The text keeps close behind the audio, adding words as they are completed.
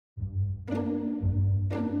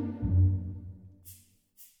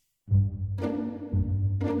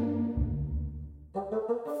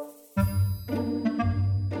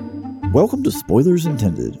Welcome to Spoilers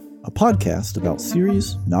Intended, a podcast about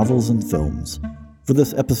series, novels, and films. For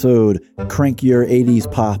this episode, crank your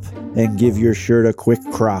 80s pop and give your shirt a quick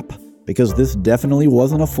crop, because this definitely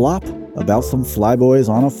wasn't a flop about some flyboys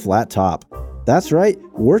on a flat top. That's right,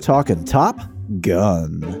 we're talking Top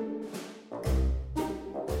Gun.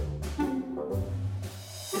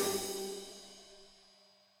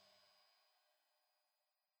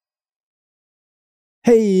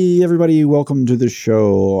 Hey everybody, welcome to the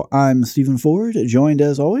show. I'm Stephen Ford, joined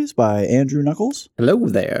as always by Andrew Knuckles. Hello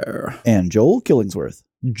there. And Joel Killingsworth.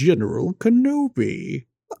 General Kenobi.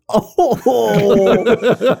 Oh!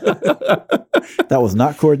 That was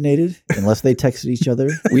not coordinated unless they texted each other.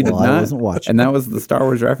 We did not. I wasn't watching. And that was the Star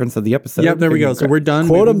Wars reference of the episode. Yep, there we go. So we're done.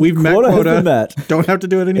 Quota, We've met quota. quota. Has been met. Don't have to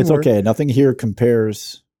do it anymore. It's okay. Nothing here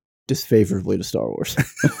compares disfavorably to Star Wars.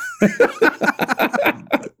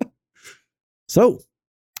 So,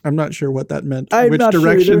 I'm not sure what that meant. I'm which not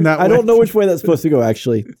direction sure either. that I don't went. know which way that's supposed to go,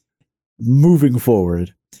 actually. Moving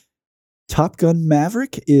forward. Top Gun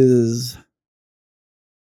Maverick is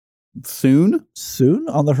soon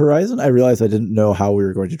on the horizon. I realized I didn't know how we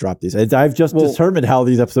were going to drop these. I've just determined how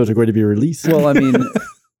these episodes are going to be released. Well, I mean,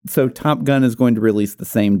 so Top Gun is going to release the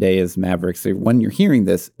same day as Maverick. So when you're hearing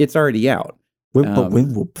this, it's already out. But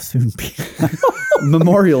when will soon be?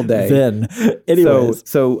 Memorial Day. Then. Anyways.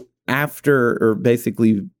 So after, or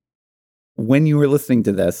basically when you were listening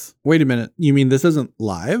to this. Wait a minute. You mean this isn't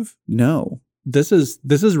live? No. This is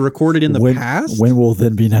recorded in the past? When will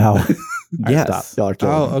then be now? Yes. Y'all are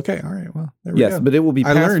killing me. Okay. All right. Well, there we yes, go. But it will be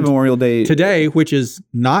past Memorial Day. Today, which is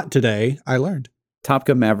not today, I learned. Top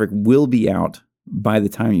Gun Maverick will be out by the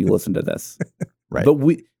time you listen to this. Right. But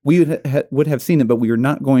we would have seen it, but we are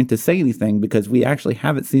not going to say anything because we actually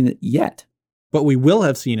haven't seen it yet. But we will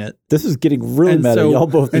have seen it. This is getting really meta. Y'all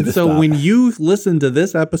both need to stop. When you listen to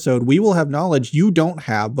this episode, we will have knowledge you don't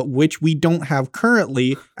have, but which we don't have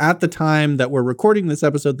currently at the time that we're recording this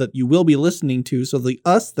episode that you will be listening to. So the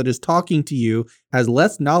us that is talking to you has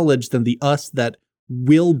less knowledge than the us that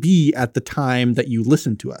will be at the time that you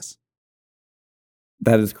listen to us.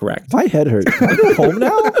 That is correct. My head hurts. Can I go home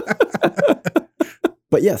now?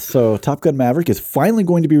 But yes, so Top Gun Maverick is finally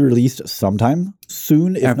going to be released sometime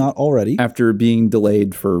soon, if not already. After being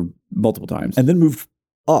delayed for multiple times. And then moved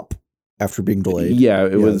up after being delayed. Yeah,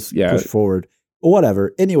 it was pushed forward.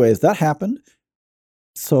 Whatever. Anyways, that happened.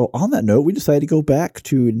 So on that note, we decided to go back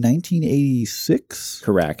to 1986.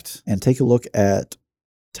 Correct. And take a look at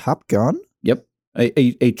Top Gun. Yep.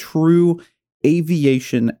 A true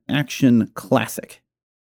aviation action classic.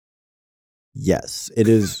 Yes, it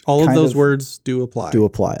is. All of those words do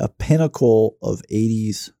apply. A pinnacle of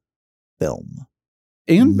 80s film.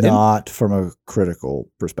 And not from a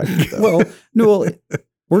critical perspective, though.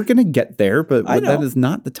 We're going to get there, but that is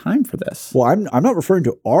not the time for this. Well, I'm not referring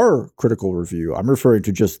to our critical review. I'm referring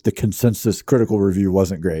to just the consensus critical review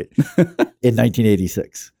wasn't great in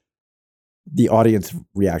 1986. The audience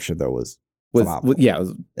reaction, though, was phenomenal. It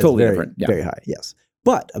was totally different. Yeah. Very high, yes.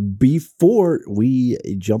 But before we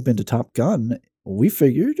jump into Top Gun, we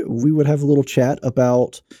figured we would have a little chat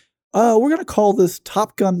about, we're going to call this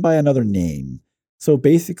Top Gun by another name. So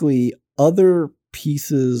basically, other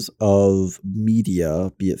pieces of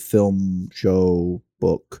media, be it film, show,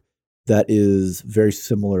 book, that is very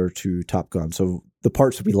similar to Top Gun. So the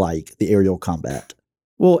parts we like, the aerial combat.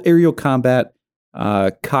 Well, aerial combat,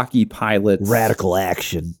 cocky pilots, radical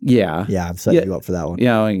action. Yeah, I'm setting you up for that one.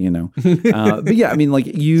 Yeah, but yeah, I mean,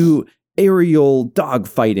 like aerial dog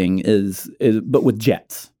fighting is but with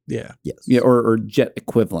jets. Yeah, yes, yeah, or jet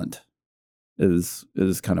equivalent is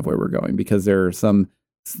kind of where we're going, because there are some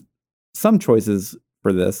choices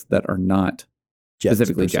for this that are not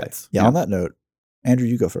specifically jets. Yeah. On that note, Andrew,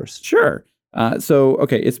 you go first. Sure. So,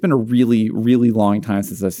 okay, it's been a really, really long time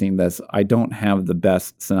since I've seen this. I don't have the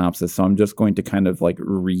best synopsis, so I'm just going to kind of like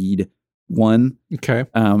read one. Okay.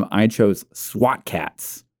 I chose SWAT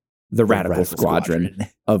Cats, the Radical Squadron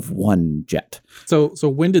of One Jet. So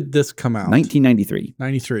when did this come out? 1993.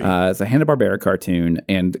 93. It's a Hanna-Barbera cartoon,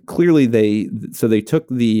 and clearly they took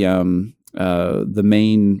the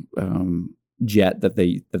main jet that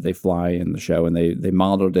they fly in the show, and they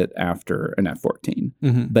modeled it after an F-14.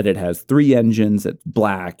 Mm-hmm. But it has 3 engines. It's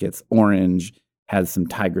black. It's orange. Has some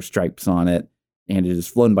tiger stripes on it, and it is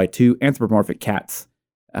flown by 2 anthropomorphic cats.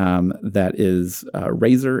 That is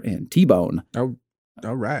Razor and T-Bone. Oh,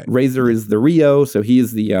 all right. Razor is the Rio, so he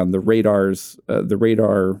is the radar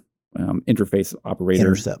interface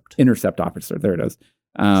operator. Intercept officer. There it is.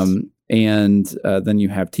 And then you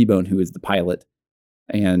have T-Bone, who is the pilot.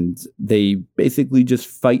 And they basically just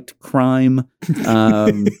fight crime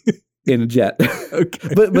in a jet.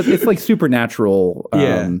 Okay. but it's like supernatural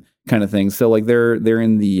kind of thing. So like they're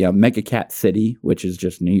in the Mega Cat City, which is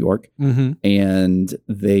just New York. Mm-hmm. And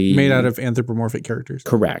they... Made out of anthropomorphic characters.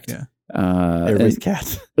 Correct. Yeah. Everybody's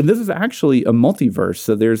cat. And this is actually a multiverse.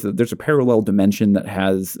 So there's a parallel dimension that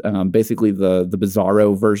has basically the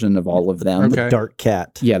bizarro version of all of them. Okay. Dark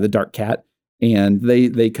cat. Yeah, the Dark Cat. And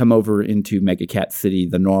they come over into Mega Cat City,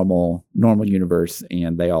 the normal universe,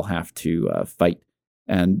 and they all have to fight.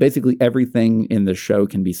 And basically everything in the show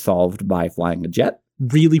can be solved by flying a jet.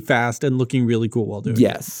 Really fast and looking really cool while doing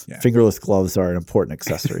Yes. it. Yeah. Fingerless gloves are an important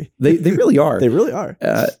accessory. They really are. They really are.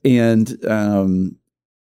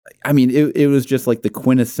 I mean, it was just like the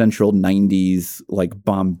quintessential 90s, like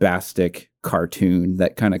bombastic cartoon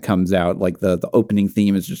that kind of comes out. Like the opening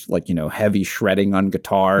theme is just like, heavy shredding on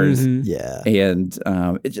guitars. Mhm. Yeah. And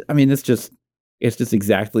it's just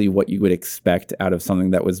exactly what you would expect out of something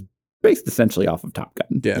that was based essentially off of Top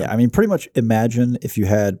Gun. Yeah. I mean, pretty much imagine if you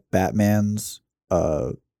had Batman's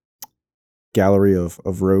gallery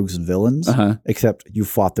of rogues and villains, except you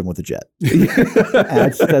fought them with a jet.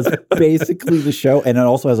 That's basically the show. And it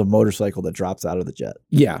also has a motorcycle that drops out of the jet.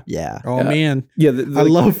 Yeah. Yeah. Oh man. Yeah. I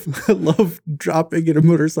love dropping in a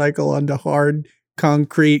motorcycle onto hard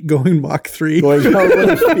concrete going Mach 3.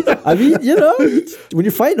 I mean, when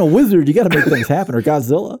you're fighting a wizard, you got to make things happen, or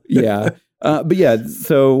Godzilla. Yeah. But yeah,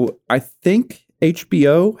 so I think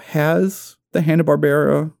HBO has the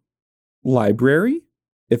Hanna-Barbera library,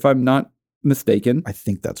 if I'm not mistaken. I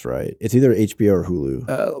think that's right. It's either HBO or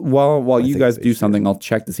Hulu. While you think guys it's do HBO. something, I'll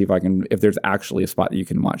check to see if there's actually a spot that you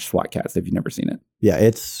can watch SWAT Cats if you've never seen it.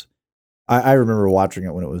 Yeah, I remember watching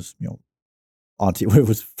it when it was, on TV, when it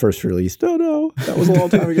was first released. Oh no, that was a long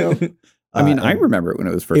time ago. I mean, I and remember it when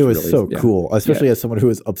it was first it was released. so Yeah. cool, especially as someone who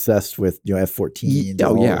was obsessed with F-14.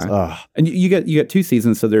 Oh, yeah. And you get 2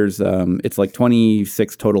 seasons, so there's it's like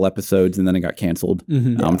 26 total episodes, and then it got canceled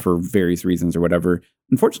Mm-hmm. for various reasons or whatever.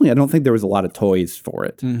 Unfortunately, I don't think there was a lot of toys for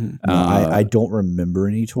it. Mm-hmm. No, I don't remember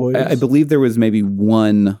any toys. I believe there was maybe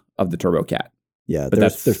one of the Turbo Cat. Yeah, but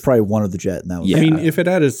there's probably one of the jet, and that was Yeah. I mean, if it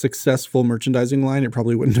had a successful merchandising line, it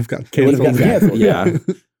probably wouldn't have gotten It would have canceled. gotten canceled.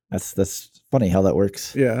 Yeah. That's funny how that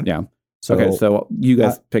works. Yeah. Yeah. So, Okay, so you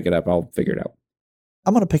guys pick it up. I'll figure it out.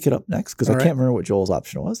 I'm going to pick it up next because I All right. can't remember what Joel's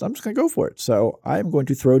option was. I'm just going to go for it. So I'm going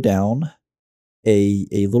to throw down a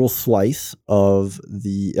little slice of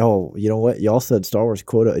the. Oh, you know what? Y'all said Star Wars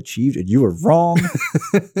quota achieved, and you were wrong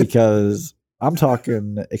because I'm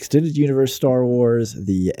talking extended universe Star Wars,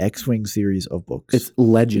 the X-Wing series of books. It's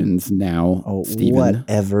Legends now, oh, Steven.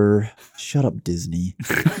 whatever. Shut up, Disney.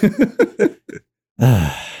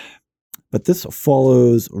 But this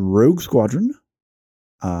follows Rogue Squadron,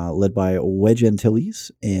 led by Wedge Antilles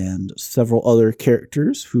and several other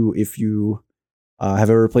characters who, if you have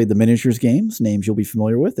ever played the miniatures games, names you'll be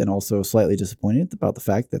familiar with, and also slightly disappointed about the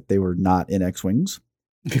fact that they were not in X-Wings.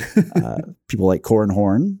 People like Corin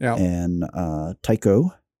Horn and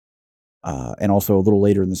Tycho. And also a little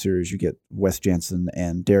later in the series, you get Wes Jansen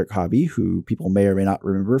and Derek Hobby, who people may or may not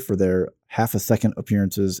remember for their half-a-second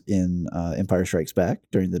appearances in Empire Strikes Back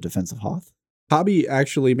during the Defense of Hoth. Hobby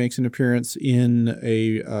actually makes an appearance in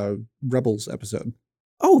a Rebels episode.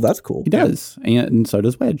 Oh, that's cool. He does, and so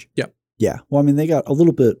does Wedge. Yeah. Well, I mean, they got a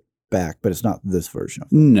little bit back, but it's not this version of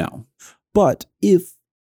it. No. But if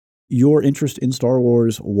your interest in Star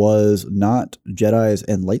Wars was not Jedis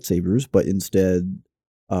and lightsabers, but instead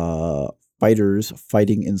fighters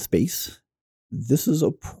fighting in space, this is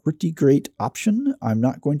a pretty great option. I'm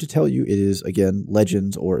not going to tell you it is, again,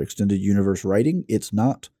 Legends or extended universe writing. It's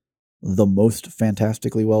not the most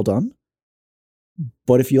fantastically well done.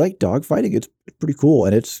 But if you like dogfighting, it's pretty cool.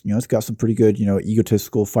 And it's got some pretty good,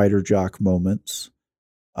 egotistical fighter jock moments.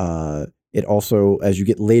 It also, as you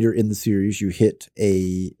get later in the series, you hit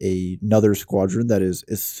another squadron that is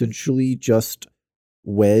essentially just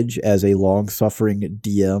Wedge as a long-suffering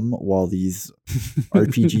DM, while these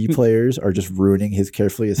RPG players are just ruining his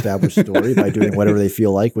carefully established story by doing whatever they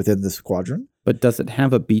feel like within the squadron. But does it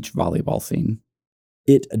have a beach volleyball scene?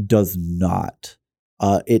 It does not.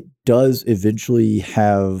 It does eventually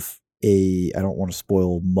have I don't want to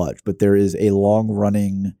spoil much, but there is a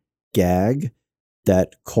long-running gag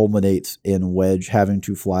that culminates in Wedge having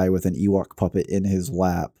to fly with an Ewok puppet in his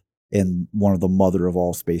lap in one of the mother of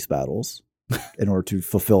all space battles in order to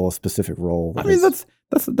fulfill a specific role. I mean,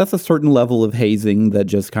 that's a certain level of hazing that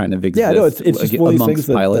just kind of exists. Yeah, no, it's just one of these things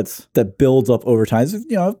pilots. that builds up over time.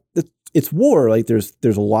 It's war. Like there's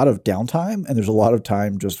a lot of downtime, and there's a lot of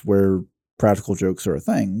time just where practical jokes are a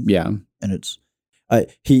thing. Yeah. And it's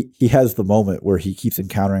He has the moment where he keeps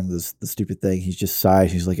encountering the stupid thing. He's just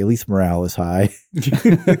sighs. He's like, at least morale is high.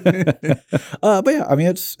 But yeah, I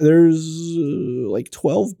mean, there's like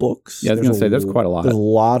 12 books. Yeah, I was going to say there's quite a lot. There's a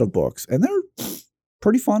lot of books, and they're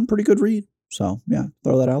pretty fun, pretty good read. So yeah,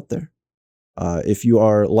 throw that out there. If you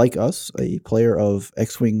are like us, a player of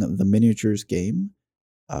X-Wing the Miniatures game,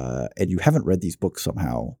 and you haven't read these books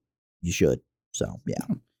somehow, you should. So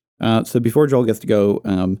yeah. So before Joel gets to go,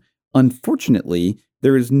 unfortunately,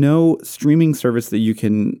 there is no streaming service that you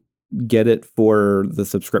can get it for the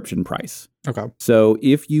subscription price. Okay. So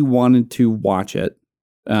if you wanted to watch it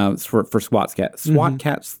for SWAT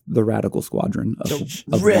Cats, the Radical Squadron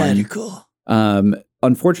of Radical.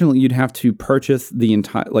 Unfortunately, you'd have to purchase the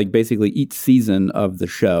entire, like basically each season of the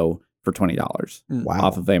show for $20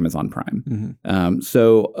 off of Amazon Prime.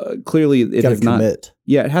 So clearly it has not.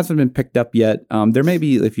 Yeah, it hasn't been picked up yet. There may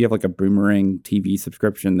be, if you have like a Boomerang TV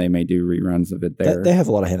subscription, they may do reruns of it there. They have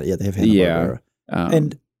a lot of they have Hanna-Barbera.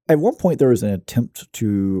 And at one point there was an attempt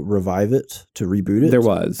to revive it, to reboot it. There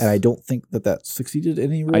was, and I don't think that succeeded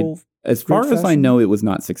in any real. As far as I know, it was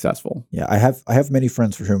not successful. Yeah, I have many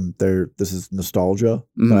friends for whom this is nostalgia,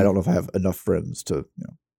 but I don't know if I have enough friends to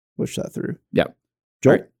push that through. Yeah,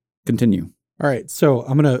 Joel, right. Continue. All right, so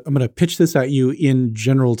I'm gonna pitch this at you in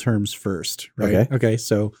general terms first, right? Okay.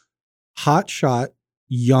 So, hotshot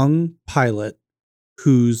young pilot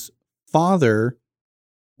whose father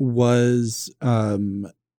was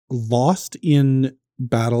lost in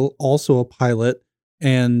battle, also a pilot,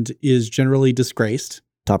 and is generally disgraced.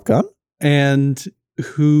 Top Gun? And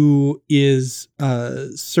who is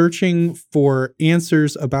searching for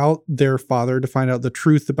answers about their father to find out the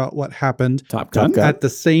truth about what happened. Top Gun. At the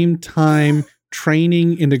same time,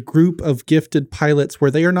 training in a group of gifted pilots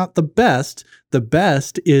where they are not the best. The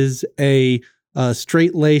best is a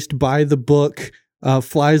straight-laced, by-the-book,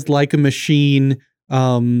 flies like a machine,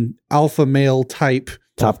 alpha male type.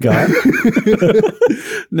 Top Gun?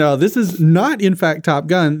 No, this is not, in fact, Top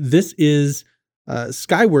Gun. This is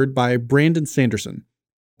Skyward by Brandon Sanderson.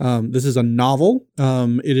 This is a novel.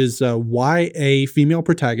 It is a YA female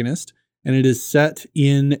protagonist, and it is set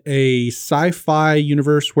in a sci-fi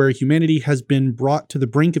universe where humanity has been brought to the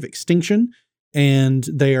brink of extinction, and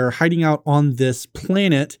they are hiding out on this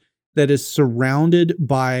planet that is surrounded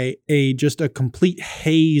by just a complete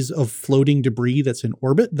haze of floating debris that's in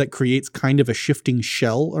orbit that creates kind of a shifting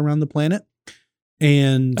shell around the planet.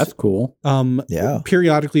 And that's cool.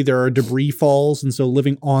 Periodically there are debris falls, and so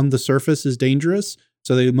living on the surface is dangerous.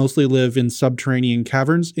 So they mostly live in subterranean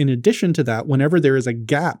caverns. In addition to that, whenever there is a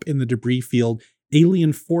gap in the debris field,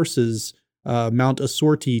 alien forces mount a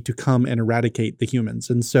sortie to come and eradicate the humans.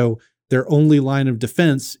 And so their only line of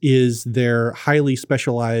defense is their highly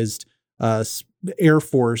specialized air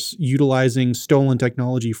force utilizing stolen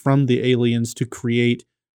technology from the aliens to create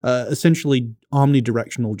essentially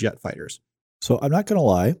omnidirectional jet fighters. So I'm not going to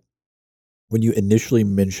lie. When you initially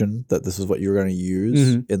mentioned that this is what you were going to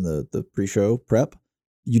use in the pre-show prep,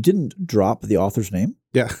 you didn't drop the author's name.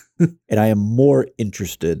 Yeah. And I am more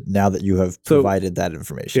interested now that you have provided that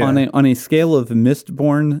information. On a scale of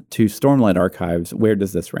Mistborn to Stormlight Archives, where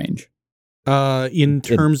does this range? In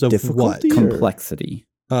terms of what? Complexity.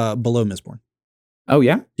 Below Mistborn. Oh,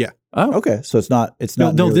 yeah? Yeah. Oh, okay. So it's not.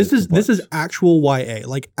 No, this is actual YA,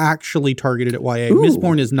 like actually targeted at YA. Ooh.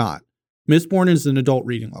 Mistborn is not. Mistborn is an adult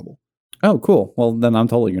reading level. Oh, cool. Well, then I'm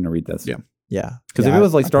totally going to read this. Yeah. Yeah. Because if it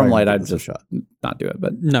was like Stormlight, I'd just not do it.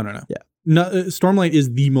 But no. Yeah. No, Stormlight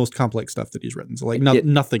is the most complex stuff that he's written. So like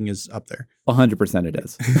nothing is up there. 100% it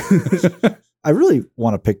is. I really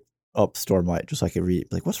want to pick up Stormlight just so I can read.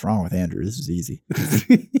 Like, what's wrong with Andrew? This is easy.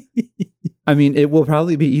 I mean, it will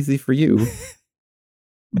probably be easy for you.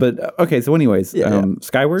 But okay, so anyways,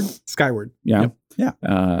 Skyward? Skyward. Yeah. Yep.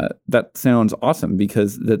 Yeah. That sounds awesome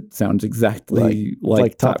because that sounds exactly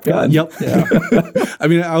like Top Gun. Yep. Yeah. I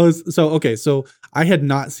mean, so I had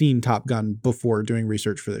not seen Top Gun before doing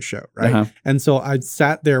research for this show, right? Uh-huh. And so I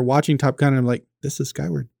sat there watching Top Gun and I'm like, this is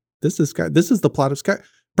Skyward. This is the plot of Skyward.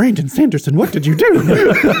 Brandon Sanderson, what did you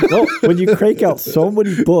do? Well, when you crank out so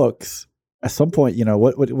many books, at some point,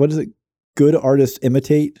 what is it? Good artists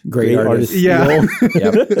imitate, great artists steal. Yeah.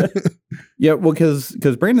 Yep. Yeah, well, because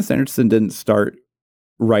Brandon Sanderson didn't start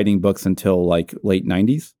writing books until like late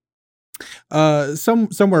 90s.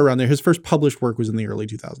 Somewhere around there. His first published work was in the early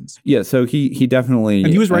 2000s. Yeah, so he definitely...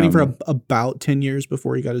 And he was writing for about 10 years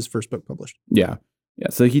before he got his first book published. Yeah. Yeah,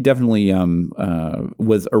 so he definitely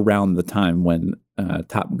was around the time when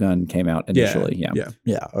Top Gun came out initially.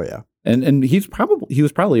 Yeah. Oh, yeah. And he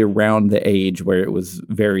was probably around the age where it was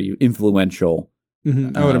very influential.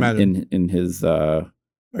 I would imagine in his. Are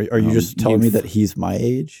you just telling me that he's my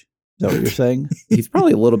age? that what you're saying? He's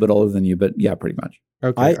probably a little bit older than you, but yeah, pretty much.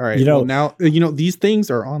 Okay, all right. Well, now these things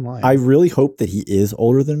are online. I really hope that he is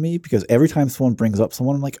older than me because every time someone brings up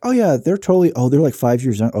someone, I'm like, oh yeah, they're like 5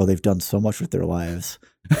 years young. Oh, they've done so much with their lives.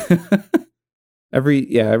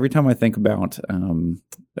 Every time I think about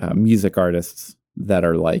music artists that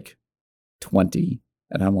are like 20,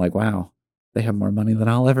 and I'm like, wow, they have more money than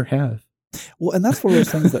I'll ever have. Well, and that's one of those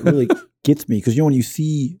things that really gets me because when you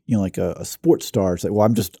see like a sports star, it's like,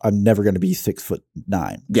 well, I'm never going to be 6'9".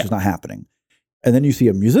 It's just not happening. And then you see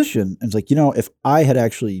a musician, and it's like, if I had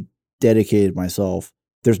actually dedicated myself,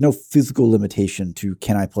 there's no physical limitation to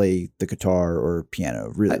can I play the guitar or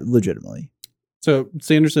piano legitimately. So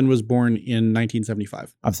Sanderson was born in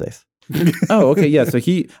 1975. I'm safe. Oh, okay, yeah. So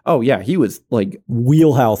he was like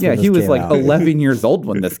wheelhouse. Yeah, he was like out. 11 years old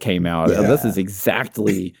when this came out. Yeah. This is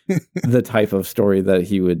exactly the type of story that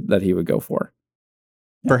he would go for.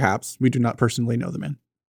 Perhaps we do not personally know the man.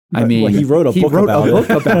 I mean, he wrote a book about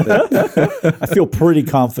it. I feel pretty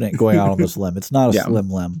confident going out on this limb. It's not a slim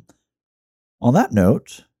limb. On that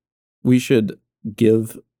note, we should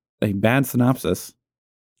give a bad synopsis.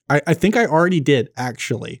 I think I already did,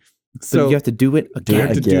 actually. So you have to do it again. You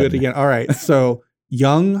have to do it again. All right. So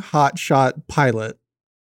young hotshot pilot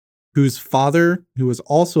whose father, who was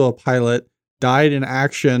also a pilot, died in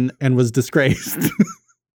action and was disgraced.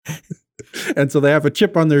 And so they have a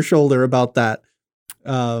chip on their shoulder about that.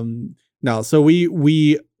 No, so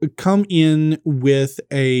we come in with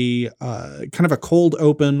a kind of a cold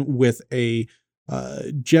open with a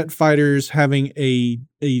jet fighters having a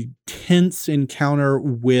tense encounter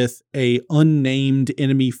with a unnamed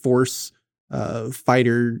enemy force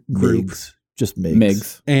fighter group. MiGs. Just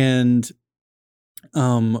MiGs. And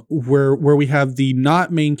where we have the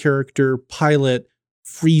not main character pilot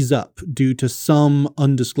freeze up due to some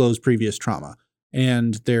undisclosed previous trauma.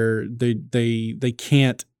 And they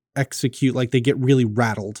can't execute, like they get really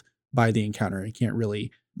rattled by the encounter. They can't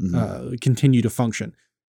really continue to function.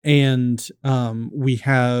 And we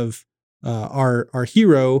have our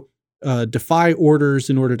hero defy orders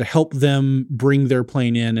in order to help them bring their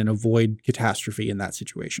plane in and avoid catastrophe in that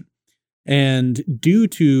situation. And due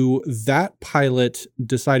to that pilot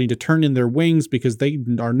deciding to turn in their wings because they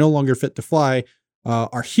are no longer fit to fly,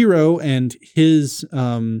 our hero and his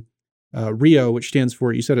RIO, which stands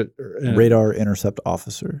for, you said it, Radar Intercept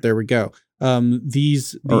Officer. There we go.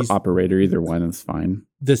 These or operator, either one is fine.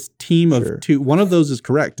 This team of two, one of those is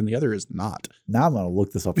correct and the other is not. Now I'm going to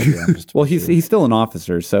look this up again. Well, he's still an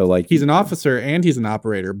officer, so like he's an officer and he's an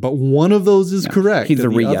operator, but one of those is correct. He's a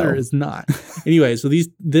RIO. The other is not. Anyway, so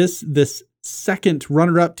this second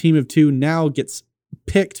runner-up team of two now gets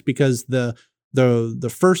picked because the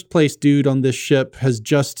first place dude on this ship has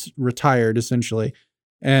just retired essentially,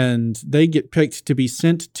 and they get picked to be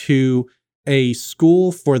sent to a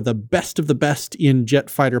school for the best of the best in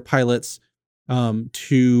jet fighter pilots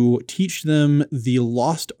to teach them the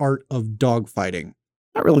lost art of dogfighting.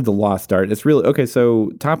 Not really the lost art. It's really okay.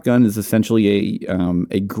 So Top Gun is essentially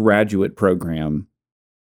a graduate program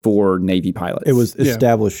for Navy pilots. It was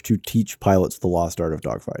established to teach pilots the lost art of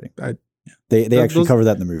dogfighting. They actually cover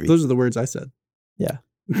that in the movie. Those are the words I said. Yeah.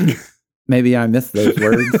 Maybe I missed those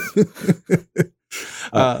words.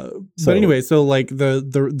 But anyway, so like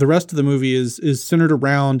the rest of the movie is centered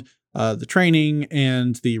around the training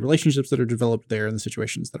and the relationships that are developed there and the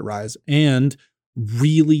situations that arise, and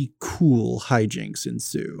really cool hijinks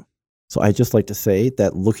ensue. So I just like to say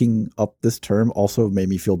that looking up this term also made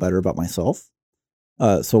me feel better about myself.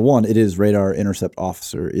 So one, it is Radar Intercept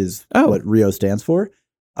Officer is what RIO stands for.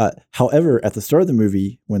 However, at the start of the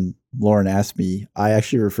movie, when Lauren asked me, I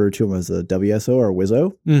actually referred to him as a WSO or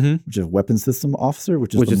WISO, which is Weapons System Officer,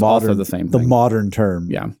 which is modern, also the same thing. The modern term.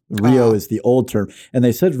 Yeah. RIO is the old term. And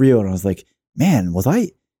they said RIO, and I was like, man, am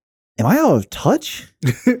I out of touch?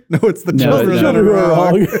 No, it's the children that are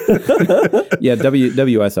wrong. Yeah,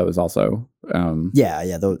 WSO is also. And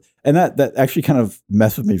that actually kind of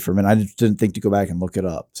messed with me for a minute. I just didn't think to go back and look it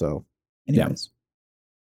up. So anyways. Yeah.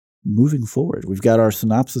 Moving forward, we've got our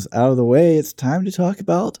synopsis out of the way. It's time to talk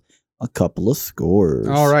about a couple of scores.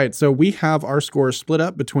 All right. So we have our scores split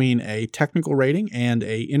up between a technical rating and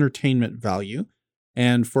a entertainment value.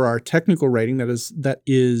 And for our technical rating, that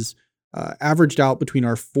is averaged out between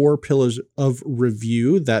our 4 pillars of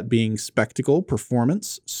review, that being spectacle,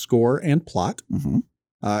 performance, score, and plot.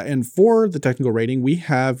 And for the technical rating, we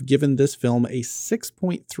have given this film a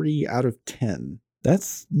 6.3 out of 10.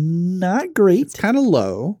 That's not great. It's kind of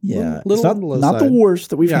low. Yeah. Little it's not the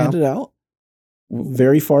worst that we've handed out.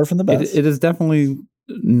 Very far from the best. It is definitely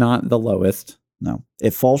not the lowest. No.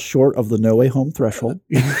 It falls short of the No Way Home threshold.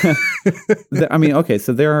 I mean, okay,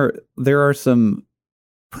 so there are some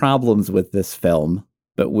problems with this film,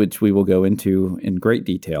 but which we will go into in great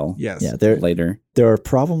detail. Yes. Yeah, later. There are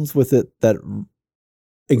problems with it that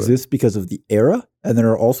exist because of the era, and there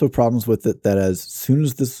are also problems with it that as soon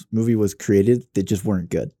as this movie was created, they just weren't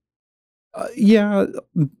good. Yeah,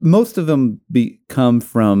 most of them come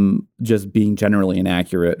from just being generally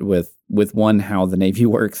inaccurate with one, how the Navy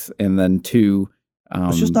works, and then two,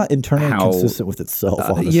 It's just not internally consistent with itself,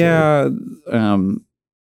 honestly. Yeah,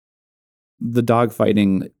 the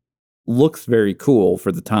dogfighting looks very cool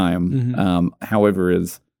for the time. Mm-hmm. However,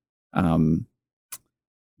 is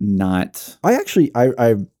not.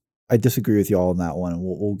 I disagree with you all on that one, and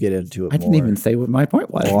we'll get into it. I didn't even say what my point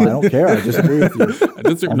was. Well, I don't care. I disagree with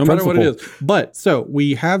you. No matter what it is. But so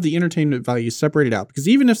we have the entertainment value separated out, because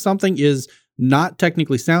even if something is not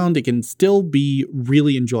technically sound, it can still be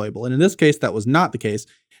really enjoyable. And in this case, that was not the case.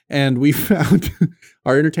 And we found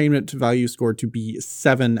our entertainment value score to be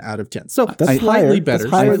 7 out of 10. So that's slightly better.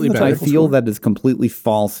 Slightly better. I feel that is completely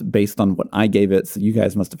false based on what I gave it. So you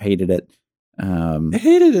guys must have hated it.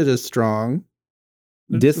 Hated it as strong.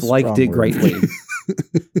 Disliked it greatly.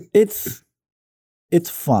 It's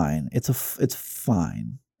fine. It's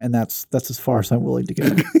fine, and that's as far as I'm willing to go.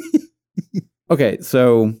 Okay,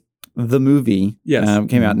 so the movie came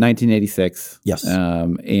out in 1986. Yes,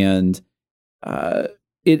 and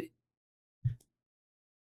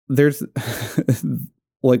there's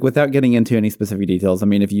like, without getting into any specific details, I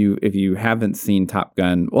mean, if you haven't seen Top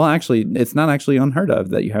Gun, well, actually, it's not actually unheard of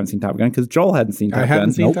that you haven't seen Top Gun, because Joel hadn't seen Top Gun. I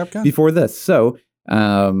hadn't seen Top Gun before this, so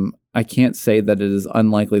I can't say that it is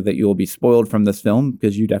unlikely that you will be spoiled from this film,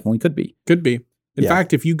 because you definitely could be. Could be. In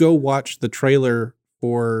fact, if you go watch the trailer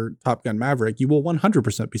for Top Gun Maverick, you will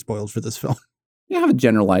 100% be spoiled for this film. You have a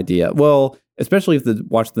general idea. Well, especially if you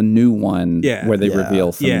watch the new one, where they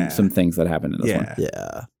reveal some things that happen in this one.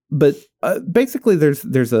 Yeah. But basically, there's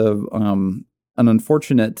an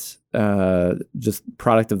unfortunate just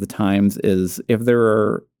product of the times is, if there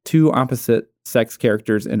are two opposite sex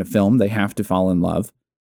characters in a film, they have to fall in love,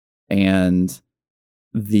 and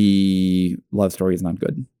the love story is not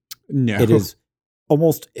good. No, it is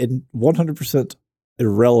almost 100%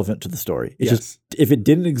 irrelevant to the story. It's just, if it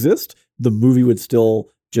didn't exist, the movie would still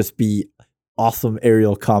just be awesome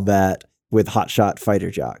aerial combat with hotshot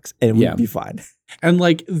fighter jocks, and we'd be fine. And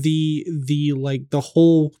like the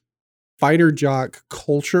whole fighter jock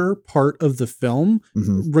culture part of the film,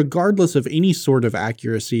 regardless of any sort of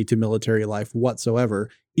accuracy to military life whatsoever,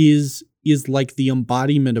 is like the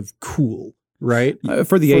embodiment of cool, right?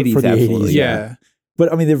 For the 80s, for the absolutely. 80s, yeah.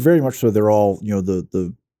 But I mean, they're very much so. They're all,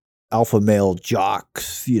 the alpha male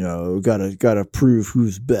jocks, gotta prove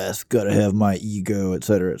who's best, gotta have my ego, et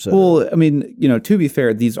cetera, et cetera. Well, I mean, to be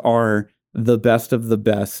fair, these are the best of the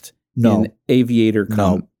best in aviator.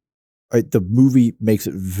 Right, the movie makes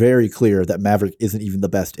it very clear that Maverick isn't even the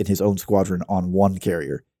best in his own squadron on one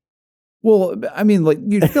carrier. Well, I mean, like,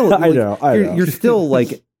 you're still, I know. You're still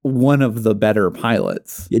like one of the better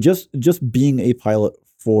pilots. Yeah, just being a pilot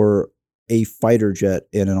for a fighter jet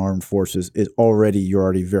in an armed forces is you're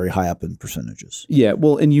already very high up in percentages. Yeah,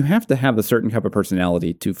 well, and you have to have a certain type of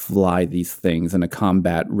personality to fly these things in a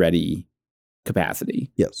combat ready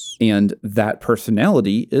capacity. Yes. And that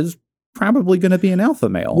personality is probably going to be an alpha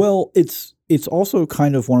male. Well, it's also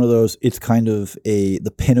kind of one of those, it's kind of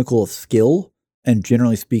the pinnacle of skill, and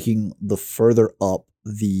generally speaking, the further up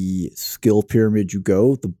the skill pyramid you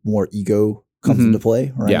go, the more ego comes into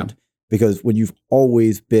play, right? Yeah. Because when you've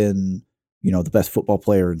always been, the best football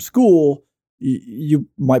player in school, you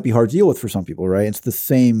might be hard to deal with for some people, right? It's the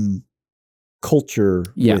same culture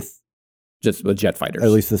with just with jet fighters. At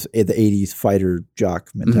least the 80s fighter jock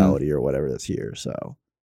mentality or whatever that's here. So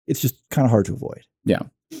it's just kind of hard to avoid. Yeah.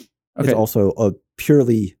 Okay. It's also a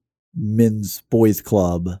purely men's boys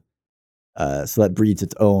club. So that breeds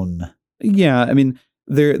its own. Yeah. I mean,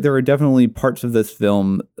 there are definitely parts of this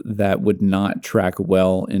film that would not track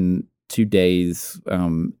well in today's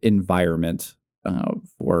environment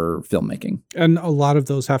for filmmaking, and a lot of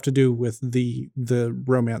those have to do with the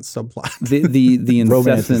romance subplot. The incessant,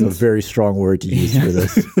 romance is a very strong word to use for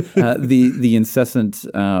this. The incessant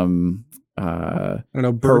I don't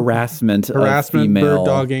know, harassment, of female bird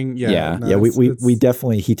dogging. We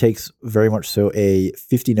definitely, he takes very much so a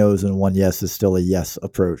 50 no's and 1 yes is still a yes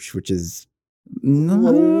approach, which is a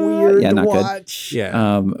little weird to watch. Good.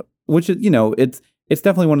 Yeah. Which is, it's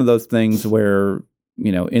definitely one of those things where,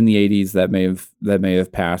 in the 80s that may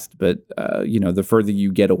have passed, but the further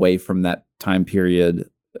you get away from that time period,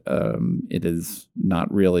 it is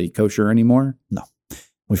not really kosher anymore. No.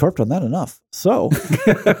 We've harped on that enough. So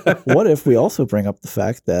what if we also bring up the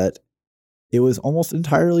fact that it was almost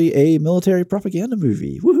entirely a military propaganda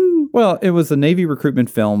movie? Woohoo! Well, it was a Navy recruitment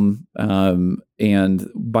film, and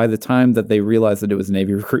by the time that they realized that it was a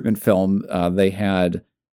Navy recruitment film, they had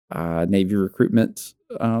Navy recruitment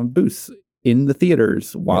booths in the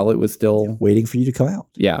theaters while it was still waiting for you to come out.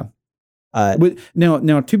 Yeah.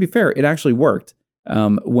 Now, to be fair, it actually worked.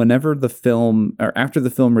 Whenever the film, or after the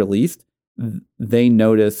film released, they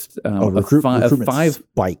noticed recruitment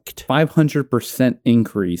spiked 500%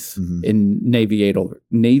 increase in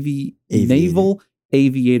naval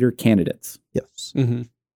aviator candidates. Yes.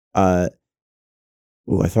 I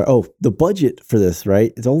thought, the budget for this,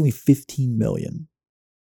 right? It's only $15 million.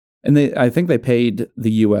 And I think they paid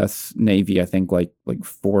the U.S. Navy, I think like $4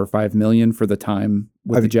 or $5 million for the time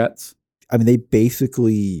with the jets. I mean, they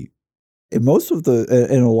basically, and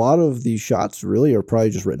a lot of these shots really are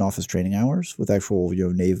probably just written off as training hours with actual,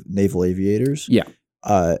 naval aviators. Yeah.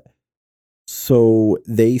 So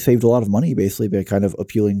they saved a lot of money basically by kind of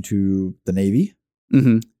appealing to the Navy.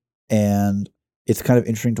 Mm-hmm. And it's kind of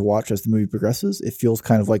interesting to watch as the movie progresses. It feels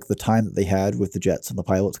kind of like the time that they had with the jets and the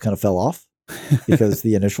pilots kind of fell off because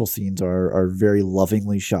the initial scenes are very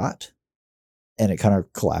lovingly shot, and it kind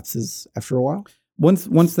of collapses after a while.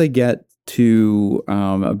 Once they get to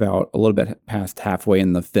about a little bit past halfway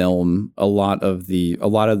in the film, a lot of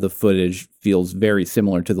the footage feels very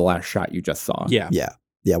similar to the last shot you just saw. Yeah.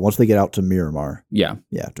 Once they get out to Miramar,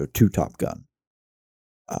 to Top Gun.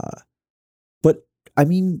 But I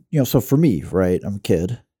mean, so for me, right, I'm a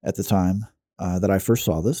kid at the time that I first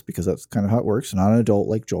saw this, because that's kind of how it works. Not an adult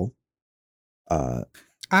like Joel.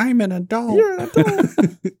 I'm an adult. You're an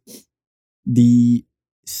adult. The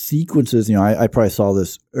sequences, I probably saw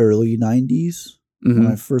this early 90s when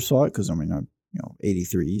I first saw it, because I'm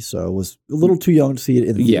 83, so I was a little too young to see it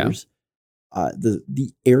in the theaters.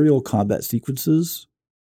 The aerial combat sequences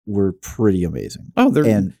were pretty amazing. Oh,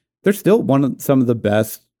 they're still some of the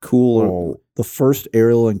best. Cool. The first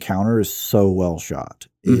aerial encounter is so well shot.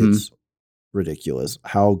 It's ridiculous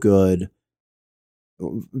how good,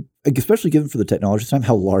 especially given for the technology time,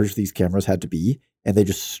 how large these cameras had to be, and they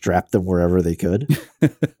just strapped them wherever they could.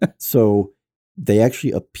 So they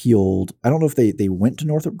actually appealed. I don't know if they went to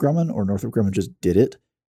Northrop Grumman or Northrop Grumman just did it,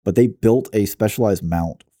 but they built a specialized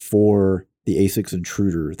mount for the A6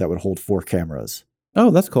 Intruder that would hold 4 cameras. Oh,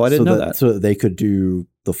 that's cool. I didn't know that. So that they could do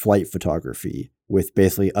the flight photography with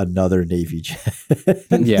basically another Navy jet.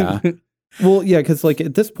 Yeah. Well, yeah, because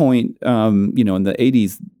at this point, in the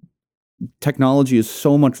 80s, technology is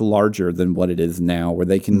so much larger than what it is now, where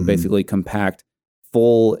they can basically compact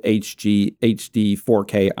full HD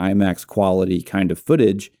 4K IMAX quality kind of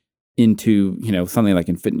footage into, something that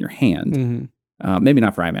can fit in your hand. Maybe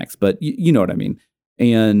not for IMAX, but you know what I mean.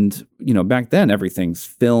 And, back then everything's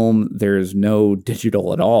film. There's no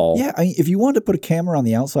digital at all. Yeah. I mean, if you wanted to put a camera on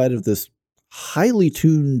the outside of this highly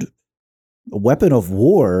tuned weapon of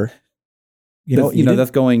war,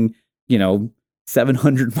 that's going,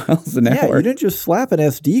 700 miles an hour. Yeah, you didn't just slap an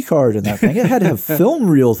SD card in that thing. It had to have film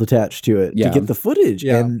reels attached to it to get the footage.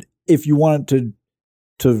 Yeah. And if you wanted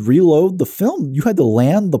to reload the film, you had to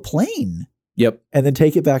land the plane. Yep. And then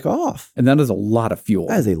take it back off. And that is a lot of fuel.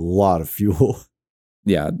 That is a lot of fuel.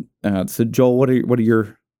 Yeah. So Joel, what are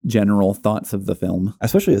your general thoughts of the film?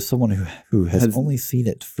 Especially as someone who has only seen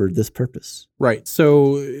it for this purpose. Right.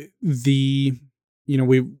 So the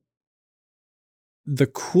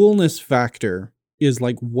coolness factor is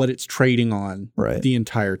what it's trading on the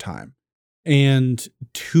entire time. And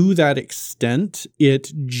to that extent,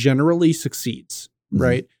 it generally succeeds,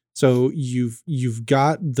 right? So you've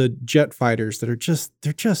got the jet fighters that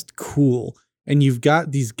they're just cool. And you've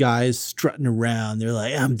got these guys strutting around. They're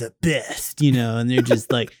like, I'm the best, and they're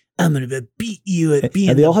just like, I'm going to beat you at being the best.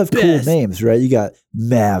 And they all have cool names, right? You got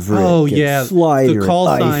Maverick, Slider, the call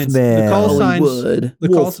signs, Iceman, the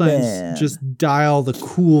call signs just dial the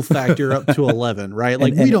cool factor up to 11, right?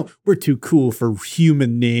 We're too cool for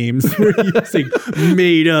human names. We're using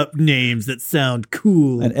made up names that sound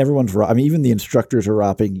cool. And everyone's, even the instructors are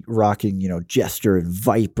rocking, Jester and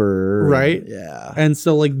Viper. Right. Yeah. And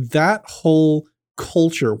so that whole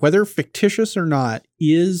culture, whether fictitious or not,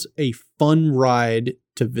 is a fun ride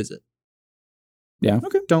to visit. Yeah.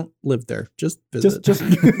 Okay. Don't live there. Just visit. Just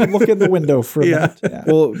look in the window for a minute. Yeah.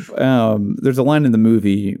 Well, there's a line in the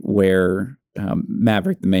movie where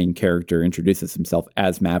Maverick, the main character, introduces himself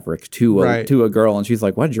as Maverick to a girl, and she's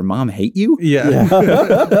like, "What? Did your mom hate you?" Yeah.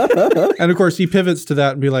 And of course, he pivots to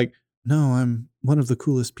that and be like, "No, I'm one of the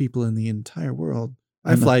coolest people in the entire world.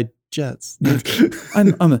 I fly jets.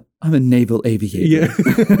 I'm a naval aviator."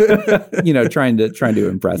 Yeah. Trying to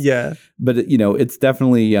impress. Yeah. But it's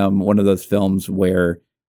definitely one of those films where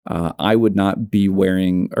I would not be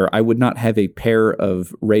wearing, or I would not have a pair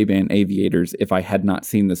of Ray-Ban aviators if I had not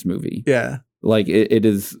seen this movie. Yeah. Like it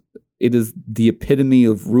is the epitome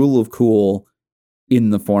of rule of cool in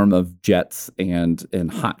the form of jets and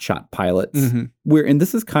hotshot pilots. Mm-hmm. And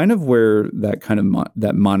this is kind of where that kind of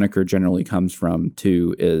that moniker generally comes from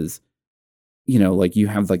too, is, you know, like you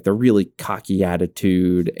have like the really cocky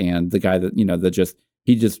attitude and the guy that, you know,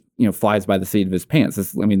 he just, you know, flies by the seat of his pants.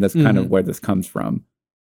 That's kind of where this comes from.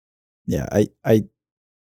 Yeah, it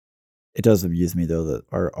does amuse me though that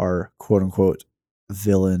our quote unquote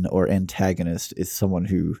villain or antagonist is someone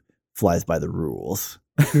who flies by the rules.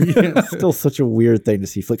 It's still such a weird thing to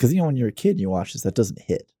see, because, you know, when you're a kid and you watch this, that doesn't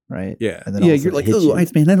hit, right? Yeah. And then you're like, oh,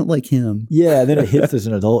 Iceman, I don't like him. Yeah, and then it hits as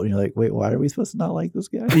an adult, and you're like, wait, why are we supposed to not like this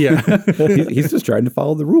guy? Yeah. He's just trying to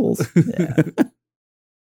follow the rules. Yeah.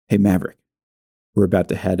 Hey, Maverick, we're about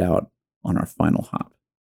to head out on our final hop.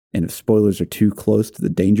 And if spoilers are too close to the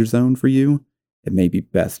danger zone for you, it may be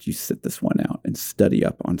best you sit this one out and study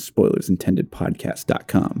up on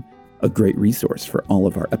spoilersintendedpodcast.com, a great resource for all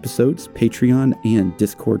of our episodes, Patreon, and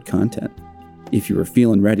Discord content. If you are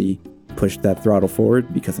feeling ready, push that throttle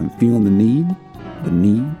forward, because I'm feeling the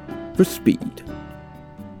need for speed.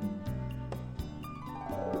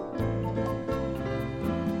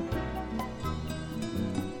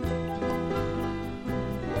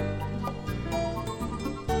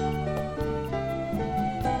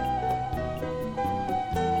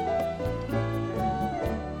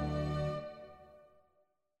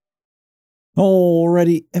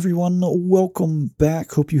 Alrighty, everyone, welcome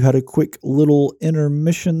back. Hope you had a quick little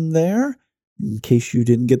intermission there. In case you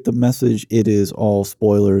didn't get the message, it is all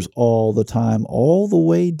spoilers all the time, all the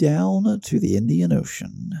way down to the Indian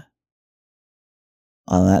Ocean.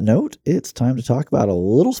 On that note, it's time to talk about a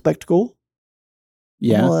little spectacle.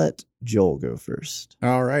 Yeah. I'll let Joel go first.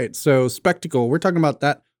 All right. So spectacle, we're talking about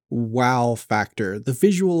that wow factor, the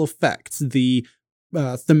visual effects, the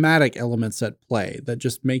thematic elements at play that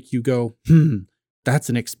just make you go, that's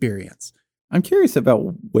an experience. I'm curious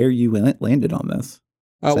about where you landed on this.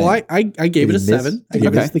 Well, I gave it a 7. I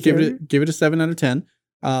gave it a 7 out of 10,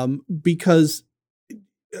 because,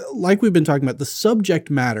 like we've been talking about, the subject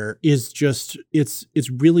matter is just it's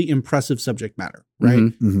really impressive subject matter, right?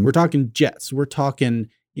 Mm-hmm, mm-hmm. We're talking jets, we're talking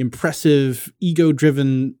impressive,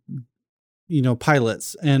 ego-driven, you know,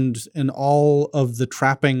 pilots and all of the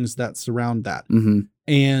trappings that surround that. Mm-hmm.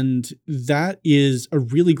 And that is a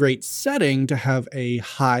really great setting to have a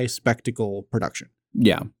high spectacle production.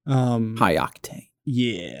 Yeah. High octane.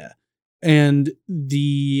 Yeah. And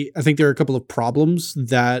I think there are a couple of problems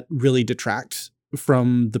that really detract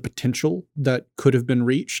from the potential that could have been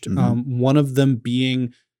reached. Mm-hmm. One of them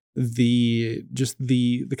being the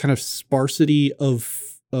kind of sparsity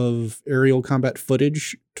of aerial combat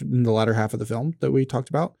footage in the latter half of the film that we talked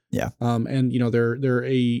about. Yeah. And, you know, there are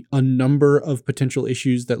a number of potential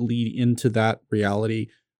issues that lead into that reality,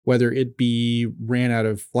 whether it be ran out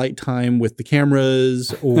of flight time with the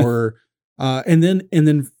cameras or, and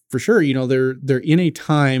then for sure, you know, they're in a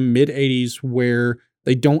time mid-80s where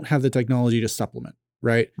they don't have the technology to supplement,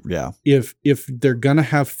 right? Yeah. If they're going to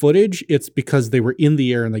have footage, it's because they were in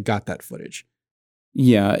the air and they got that footage.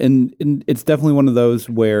 Yeah, and it's definitely one of those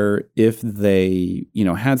where if they, you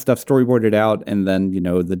know, had stuff storyboarded out and then, you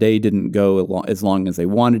know, the day didn't go as long as they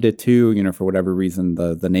wanted it to, you know, for whatever reason,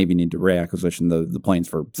 the Navy needed to reacquisition the planes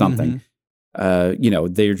for something, you know,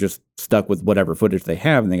 they're just stuck with whatever footage they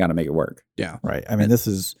have and they got to make it work. Yeah. Right. I mean, this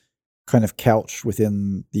is kind of couched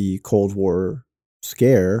within the Cold War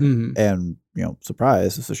scare, and, you know,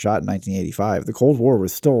 surprise, this was shot in 1985. The Cold War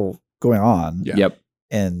was still going on. Yeah. Yep.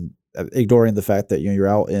 And ignoring the fact that, you know, you're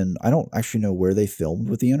out in, I don't actually know where they filmed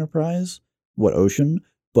with the Enterprise, what ocean,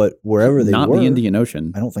 but wherever they were. Not the Indian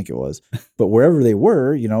Ocean. I don't think it was. But wherever they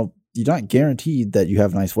were, you know, you're not guaranteed that you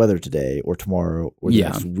have nice weather today or tomorrow or the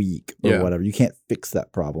next week or whatever. You can't fix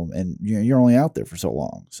that problem. And, you know, you're only out there for so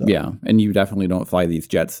long. So yeah. And you definitely don't fly these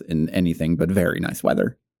jets in anything but very nice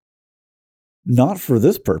weather. Not for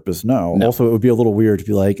this purpose, no. Also, it would be a little weird to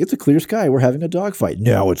be like, it's a clear sky, we're having a dogfight.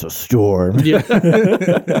 No, it's a storm. Yeah.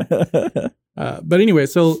 But anyway,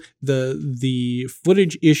 so the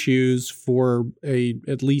footage issues for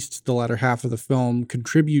at least the latter half of the film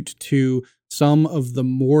contribute to some of the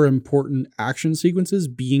more important action sequences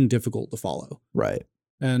being difficult to follow. Right.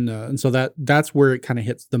 And so that's where it kind of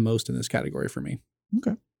hits the most in this category for me.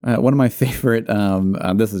 Okay. One of my favorite,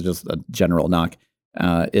 this is just a general knock,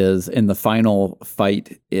 is in the final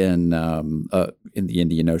fight in the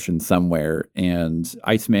Indian Ocean somewhere, and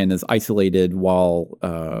Iceman is isolated while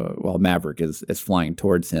Maverick is flying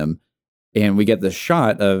towards him, And we get this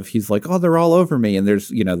shot of he's like, oh, they're all over me. And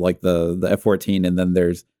there's, like the F-14, and then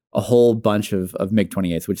there's a whole bunch of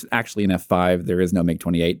MiG-28s, which is actually an F-5. There is no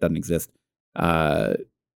MiG-28, doesn't exist.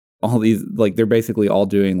 All these, like, they're basically all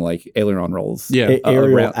doing like aileron rolls. Yeah.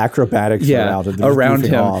 Aerial acrobatics around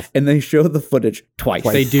him. Off. And they show the footage twice.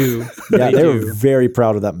 They do. Yeah, they were very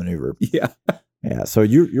proud of that maneuver. Yeah. Yeah. So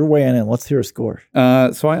you're weighing in. Let's hear a score.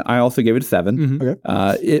 So I also gave it a 7. Mm-hmm. Okay.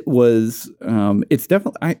 It was, it's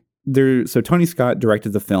definitely, so Tony Scott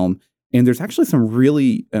directed the film, and there's actually some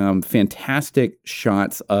really fantastic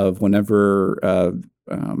shots of whenever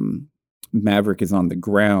Maverick is on the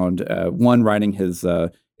ground, one riding his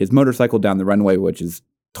motorcycle down the runway, which is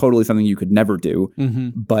totally something you could never do.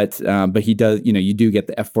 Mm-hmm. But he does, you do get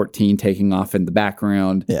the F-14 taking off in the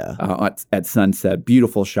background at sunset.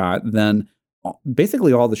 Beautiful shot. Then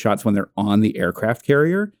basically all the shots when they're on the aircraft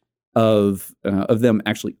carrier of them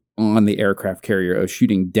actually on the aircraft carrier, of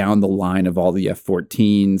shooting down the line of all the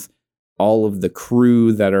F-14s, all of the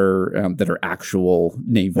crew that are actual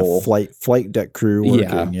naval flight deck crew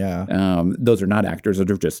working. Yeah. Those are not actors.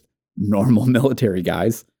 Those are just normal military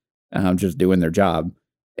guys, just doing their job.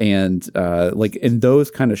 And like in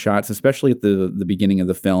those kind of shots, especially at the beginning of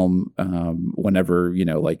the film, whenever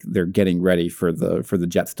like they're getting ready for the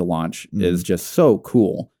jets to launch, is just so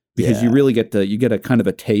cool, because you really get a kind of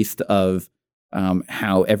a taste of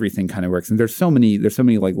how everything kind of works. And there's so many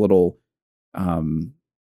like little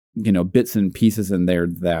bits and pieces in there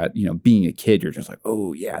that, being a kid, you're just like,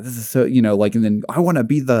 oh yeah, this is so, like, and then I want to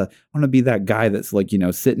be that guy that's like,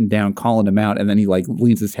 sitting down, calling him out. And then he like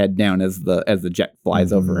leans his head down as the jet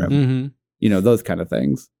flies over him, those kind of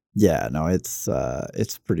things. Yeah, no, it's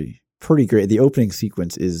pretty great. The opening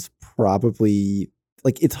sequence is probably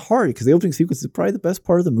like, it's hard because the opening sequence is probably the best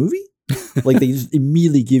part of the movie. Like they just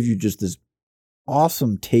immediately give you just this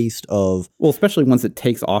awesome taste of, well, especially once it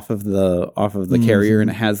takes off of the carrier and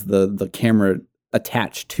it has the camera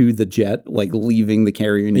attached to the jet, like leaving the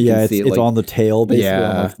carrier, and you can see it's on the tail, basically,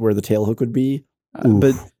 on where the tail hook would be.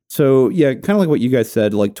 But so kind of like what you guys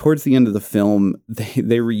said, like towards the end of the film,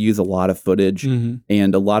 they reuse a lot of footage,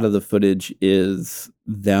 and a lot of the footage is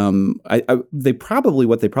them. They probably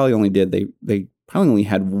only did, they probably only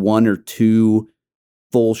had 1 or 2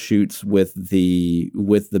 full shoots with the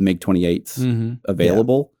MiG-28s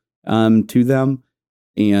available to them,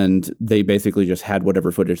 and they basically just had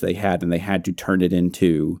whatever footage they had, and they had to turn it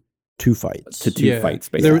into 2 fights. Fights,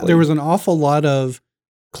 basically. There was an awful lot of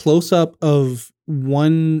close up of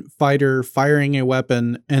one fighter firing a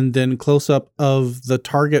weapon, and then close up of the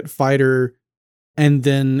target fighter, and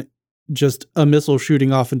then just a missile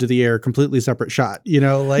shooting off into the air, completely separate shot.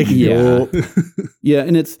 Yeah,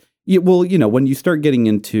 and it's. Yeah, well, when you start getting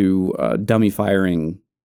into dummy firing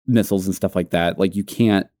missiles and stuff like that, like you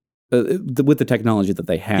can't, with the technology that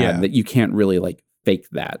they had, that you can't really like fake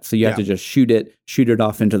that. So you have to just shoot it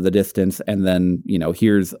off into the distance, and then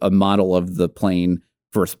here's a model of the plane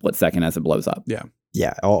for a split second as it blows up. Yeah,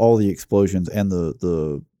 yeah. All the explosions and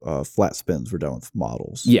the flat spins were done with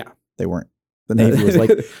models. Yeah, they weren't. The Navy was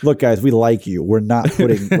like, look, guys, we like you. We're not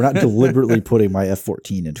deliberately putting my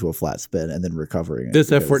F-14 into a flat spin and then recovering it. This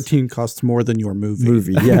F-14 costs more than your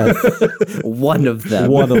movie. Yeah. One of them.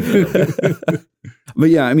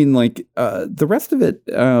 But yeah, I mean, like the rest of it,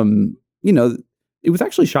 it was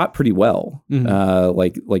actually shot pretty well.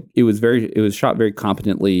 Like it was shot very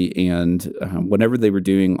competently, and whatever they were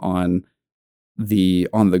doing on the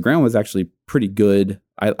ground was actually pretty good.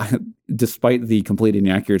 I despite the complete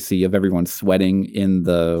inaccuracy of everyone sweating in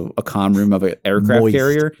a comm room of an aircraft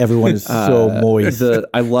carrier. Everyone is so moist.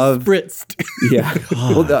 I love spritzed. Yeah.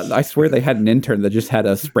 Well, I swear they had an intern that just had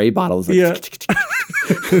a spray bottle. Like,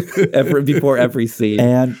 before every scene.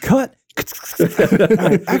 And cut. All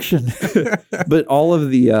right, action. But all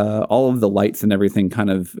of the lights and everything kind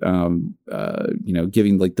of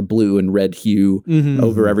giving like the blue and red hue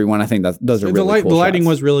over everyone. I think those are really cool. The lighting shots.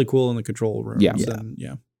 was really cool in the control room. Yeah.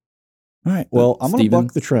 All right. Well, I'm going to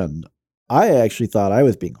buck the trend. I actually thought I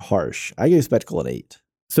was being harsh. I gave Spectacle an 8.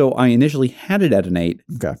 So I initially had it at an 8.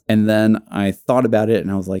 Okay. And then I thought about it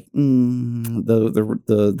and I was like,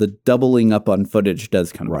 the doubling up on footage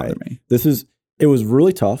does kind of bother me. It was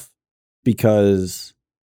really tough because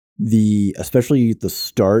especially the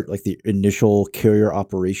start, like the initial carrier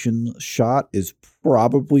operation shot is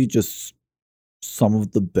probably just some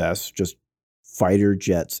of the best just fighter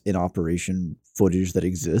jets in operation footage that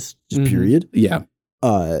exists, just period. Yeah.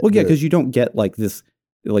 Because you don't get like this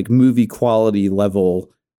like movie quality level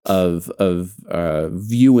of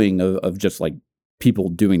viewing of just like people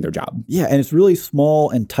doing their job. Yeah, and it's really small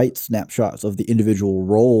and tight snapshots of the individual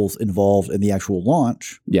roles involved in the actual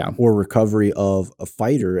launch or recovery of a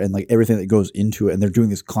fighter and like everything that goes into it. And they're doing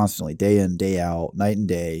this constantly, day in, day out, night and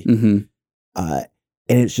day.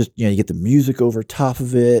 And it's just, you get the music over top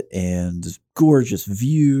of it and just gorgeous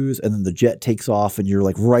views. And then the jet takes off and you're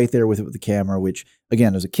like right there with it with the camera, which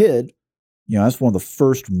again, as a kid, that's one of the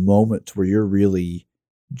first moments where you're really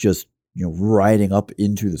just, riding up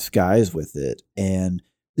into the skies with it. And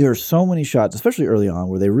there are so many shots, especially early on,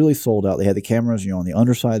 where they really sold out. They had the cameras, on the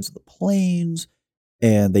undersides of the planes,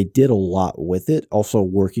 and they did a lot with it. Also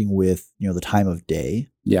working with, the time of day.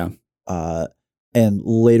 Yeah. And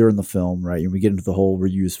later in the film, right, we get into the whole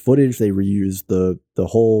reused footage. They reuse the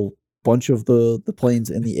whole bunch of the planes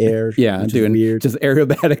in the air. Yeah, which is weird. Just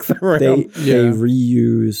aerobatics around. They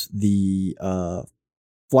reuse the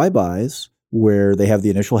flybys where they have the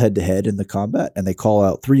initial head-to-head in the combat, and they call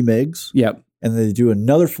out 3 MiGs. Yep. And then they do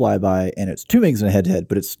another flyby, and it's 2 MiGs in a head-to-head,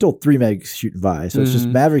 but it's still 3 MiGs shooting by. So it's just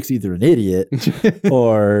Maverick's either an idiot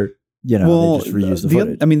or, they just reuse the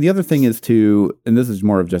footage. The other thing is too, and this is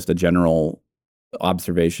more of just a general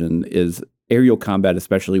observation, is aerial combat,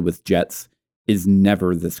 especially with jets, is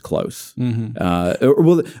never this close.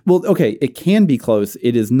 Okay, it can be close.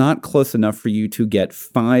 It is not close enough for you to get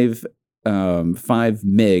 5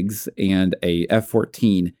 MiGs and a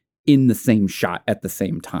F-14 in the same shot at the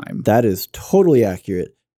same time. That is totally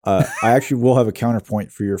accurate. I actually will have a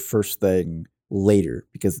counterpoint for your first thing later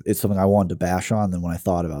because it's something I wanted to bash on. Then when I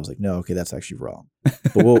thought about it, I was like, no, okay, that's actually wrong.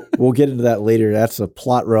 But we'll get into that later. That's a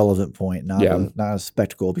plot relevant point, not a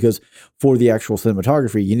spectacle. Because for the actual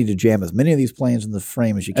cinematography, you need to jam as many of these planes in the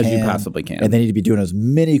frame as you possibly can, and they need to be doing as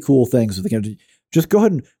many cool things as they can. Just go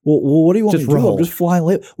ahead and what do you want me to do? I'm just flying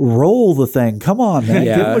late. Roll the thing. Come on, man.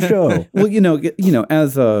 Give them a show. Well,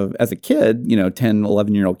 as a kid, 10,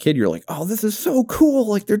 11-year-old kid, you're like, oh, this is so cool.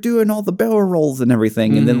 Like they're doing all the barrel rolls and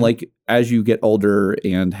everything. And then like as you get older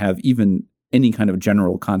and have even any kind of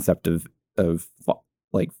general concept of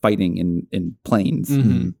like fighting in planes,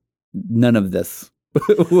 none of this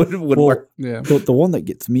would work. Yeah. The one that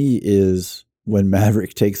gets me is when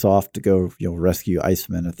Maverick takes off to go, rescue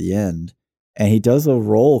Iceman at the end. And he does a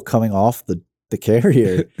roll coming off the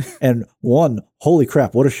carrier. And holy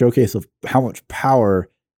crap, what a showcase of how much power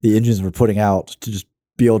the engines were putting out to just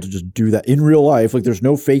be able to just do that in real life. Like there's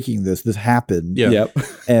no faking this. This happened. Yeah. Yep.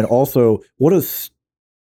 And also, what a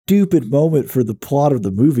stupid moment for the plot of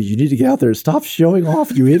the movie. You need to get out there and stop showing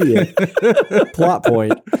off, you idiot. Plot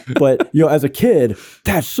point. But, as a kid,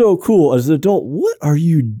 that's so cool. As an adult, what are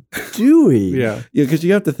you doing? Yeah, because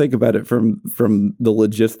you have to think about it from the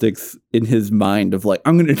logistics in his mind of like,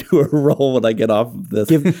 I'm going to do a roll when I get off of this.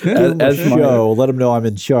 Give him a show. Let him know I'm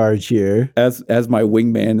in charge here. As my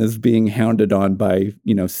wingman is being hounded on by,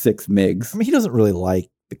 6 MiGs. I mean, he doesn't really like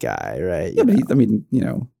the guy, right? Yeah, but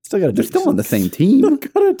still gotta they're still on the same team.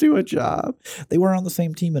 Gotta do a job. They were on the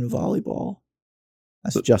same team in volleyball.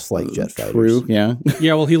 That's just like jet fighters. True, yeah.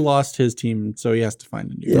 Yeah, well, he lost his team, so he has to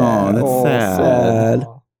find a new. Yeah, that's sad.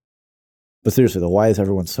 But seriously, though, why is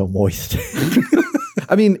everyone so moist?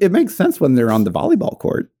 I mean, it makes sense when they're on the volleyball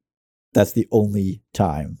court. That's the only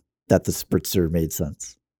time that the spritzer made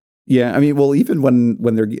sense. Yeah, I mean, well, even when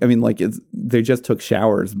they're, they just took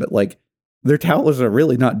showers, but like, their towels are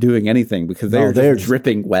really not doing anything because they're just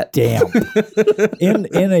dripping wet. Damp. in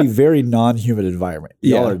a very non-humid environment.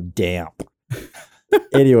 Y'all are damp.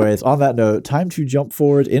 Anyways, on that note, time to jump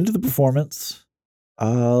forward into the performance.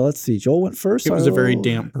 Let's see. Joel went first. It was a very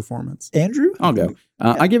damp performance. Andrew? I'll go.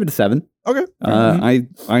 I give it a 7. Okay. I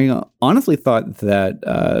honestly thought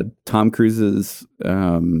that Tom Cruise's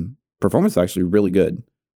performance was actually really good.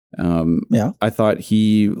 I thought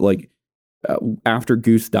he after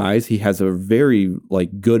Goose dies, he has a very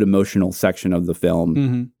good emotional section of the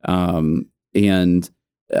film, and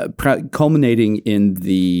culminating in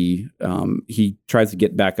the he tries to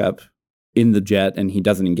get back up in the jet and he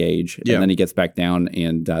doesn't engage, and then he gets back down,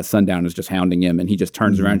 and Sundown is just hounding him, and he just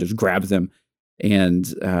turns around, just grabs him,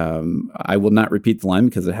 and I will not repeat the line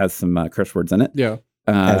because it has some curse words in it. Yeah.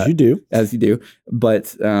 As you do.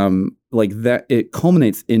 But that, it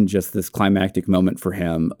culminates in just this climactic moment for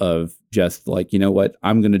him of just you know what,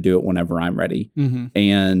 I'm going to do it whenever I'm ready.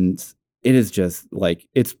 And it is just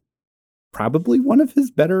it's probably one of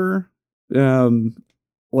his better,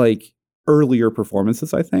 earlier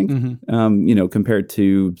performances, I think, compared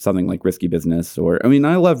to something like Risky Business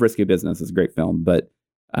I love Risky Business. It's a great film, but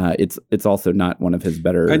it's also not one of his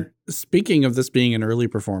better. Speaking of this being an early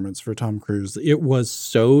performance for Tom Cruise, it was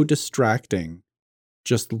so distracting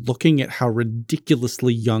just looking at how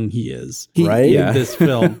ridiculously young he is Right? in this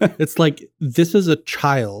film. It's like, this is a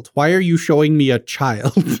child. Why are you showing me a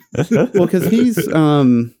child? Well, because he's,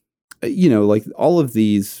 you know, like all of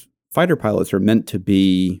these fighter pilots are meant to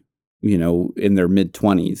be, you know, in their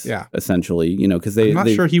mid-20s, Yeah. essentially, you know, because I'm not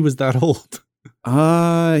sure he was that old.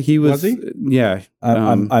 He was he? Yeah.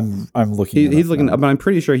 I'm looking. He's looking, but I'm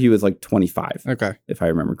pretty sure he was like 25, Okay. if I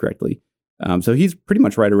remember correctly. So he's pretty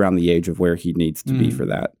much right around the age of where he needs to be for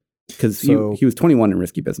that, because he was 21 in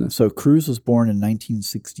Risky Business. So Cruise was born in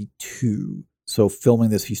 1962. So filming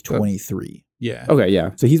this, he's 23. Yeah. Okay,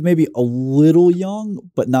 yeah. So he's maybe a little young,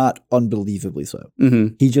 but not unbelievably so.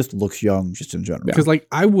 Mm-hmm. He just looks young, just in general. Because like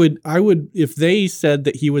I would, if they said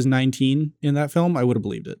that he was 19 in that film, I would have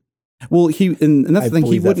believed it. Well, and that's I the thing. He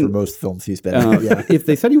believe that wouldn't. for most films he's been in. Yeah. If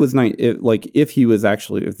they said he was if he was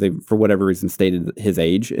actually, if they for whatever reason stated his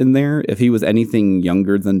age in there, if he was anything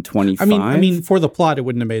younger than 25, I mean, for the plot, it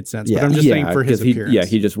wouldn't have made sense. But Yeah. I'm just saying for his 'cause appearance.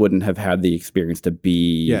 he just wouldn't have had the experience to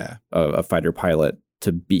be Yeah. a fighter pilot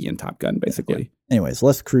to be in Top Gun, basically. Anyways,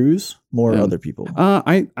 less Cruise, more Yeah. other people.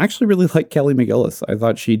 I actually really like Kelly McGillis. I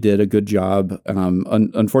thought she did a good job.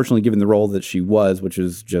 Unfortunately, given the role that she was, which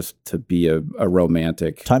is just to be a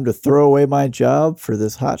romantic. Time to throw away my job for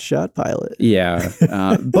this hotshot pilot. Yeah.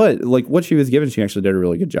 But like what she was given, she actually did a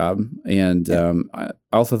really good job. And I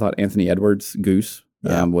also thought Anthony Edwards, Goose,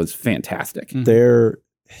 was fantastic. Mhm.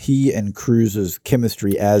 He and Cruise's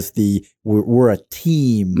chemistry as we're a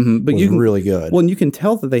team But was really good. Well, and you can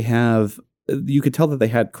tell that you could tell that they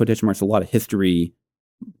had, quotation marks, a lot of history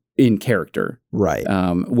in character. Right.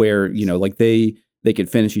 Where, you know, like they could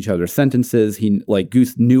finish each other's sentences.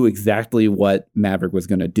 Goose knew exactly what Maverick was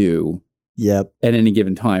going to do. Yep. At any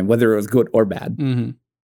given time, whether it was good or bad. Mm-hmm.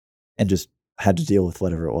 And just had to deal with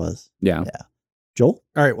whatever it was. Yeah. Joel?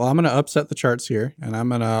 All right. Well, I'm going to upset the charts here, and I'm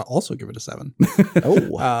going to also give it a 7.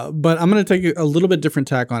 Oh. But I'm going to take a little bit different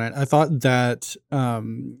tack on it. I thought that,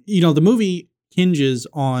 the movie hinges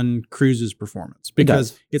on Cruise's performance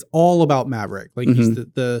because it's all about Maverick. Like he's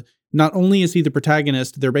not only is he the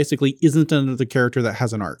protagonist, there basically isn't another character that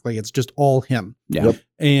has an arc. Like it's just all him. Yeah. Yep.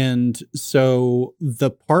 And so the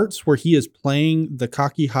parts where he is playing the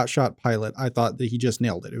cocky hotshot pilot, I thought that he just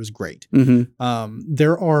nailed it. It was great.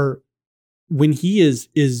 There are, when he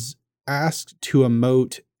is asked to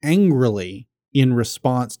emote angrily in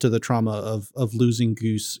response to the trauma of losing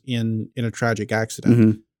Goose in a tragic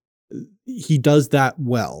accident, he does that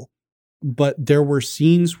well. But there were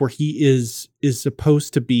scenes where he is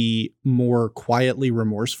supposed to be more quietly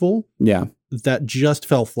remorseful. Yeah. That just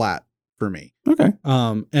fell flat for me. Okay.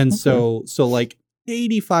 So like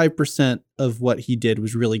 85% of what he did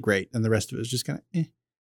was really great, and the rest of it was just kind of eh.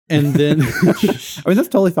 And then I mean, that's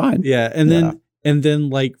totally fine. yeah, and then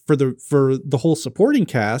like for the whole supporting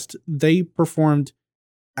cast, they performed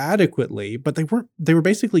adequately, but they were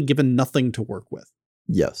basically given nothing to work with.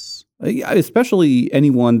 Yes. Especially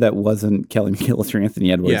anyone that wasn't Kelly McGillis or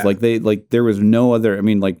Anthony Edwards. Yeah. There was no other. I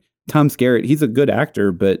mean, like Tom Skerritt, he's a good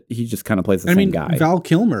actor, but he just kind of plays the same guy. Val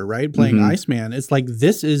Kilmer, right, playing Iceman. It's like,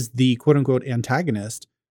 this is the quote unquote antagonist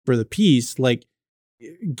for the piece. Like,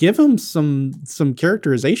 give him some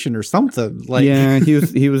characterization or something. Like, yeah,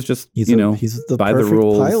 he was just he's the by the perfect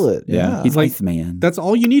rules. pilot. Yeah, he's like Iceman. That's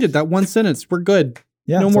all you needed. That one sentence. We're good.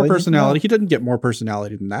 Yeah, no that's more all you need. personality. He didn't get more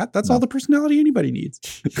personality than that. That's all the personality anybody needs.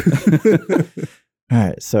 All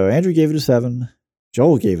right. So Andrew gave it a 7.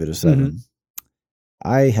 Joel gave it a 7.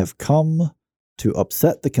 I have come to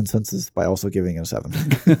upset the consensus by also giving it a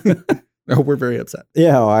 7. Oh, we're very upset.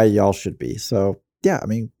 Yeah, y'all should be. So yeah, I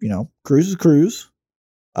mean, Cruise is Cruise.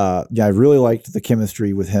 I really liked the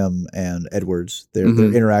chemistry with him and Edwards. Their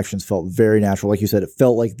interactions felt very natural. Like you said, it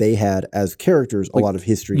felt like they had, as characters, a lot of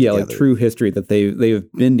history together. Like true history, that they've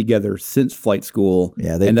been together since flight school.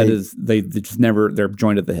 Yeah, they just never, they're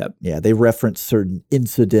joined at the hip. Yeah, they reference certain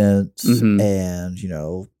incidents and,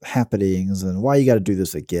 happenings and why you got to do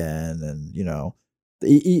this again. And,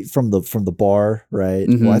 eat from the bar, right?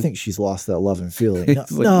 Well, I think she's lost that love and feeling.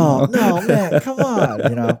 No, man, come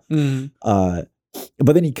on,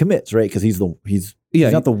 But then he commits, right? Because he's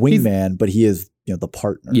not the wingman, but he is, the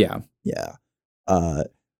partner. Yeah. Yeah.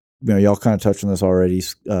 Y'all kind of touched on this already.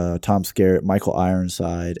 Tom Skerritt, Michael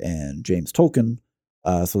Ironside, and James Tolkien.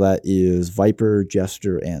 So that is Viper,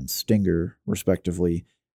 Jester, and Stinger, respectively.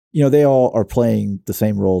 They all are playing the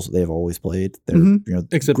same roles that they've always played. They're,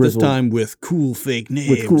 except grizzled, this time with cool fake names.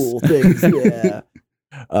 with cool things. Yeah.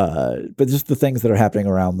 But just the things that are happening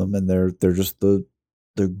around them, and they're just the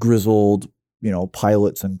grizzled,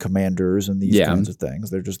 pilots and commanders and these kinds of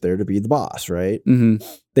things. They're just there to be the boss, right?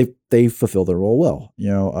 They fulfill their role well.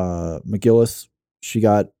 McGillis, she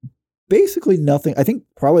got basically nothing. I think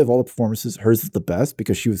probably of all the performances, hers is the best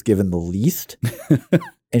because she was given the least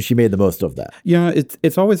and she made the most of that. Yeah,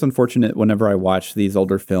 it's always unfortunate whenever I watch these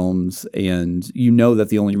older films and you know that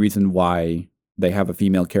the only reason why they have a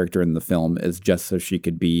female character in the film is just so she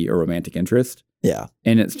could be a romantic interest. Yeah.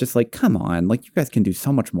 And it's just like, come on, like you guys can do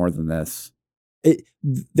so much more than this.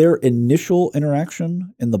 Their initial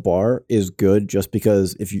interaction in the bar is good just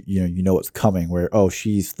because if you know what's coming, where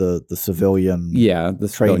she's the civilian the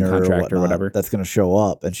civilian trainer contractor or whatever that's going to show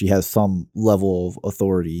up, and she has some level of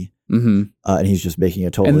authority, mm-hmm. And he's just making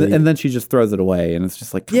it totally. And then she just throws it away, and it's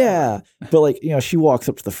just like but like she walks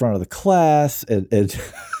up to the front of the class, and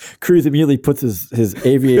Cruz immediately puts his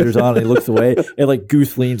aviators on, and he looks away, and like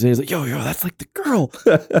Goose leans, and he's like, yo, that's like the girl.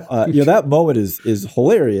 That moment is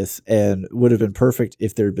hilarious, and would have been perfect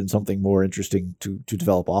if there had been something more interesting to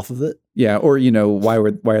develop off of it. Yeah, or why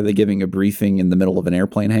are they giving a briefing in the middle of an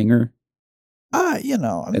airplane hangar? I'm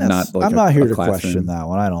not here to question that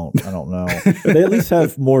one. I don't know. They at least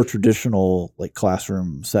have more traditional like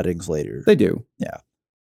classroom settings later. They do. Yeah.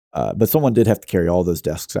 But someone did have to carry all those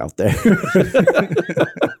desks out there.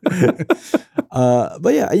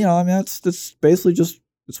 But yeah, that's basically just,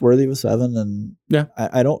 it's worthy of a 7. And yeah,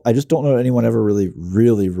 I just don't know that anyone ever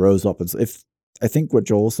really rose up. And if I think what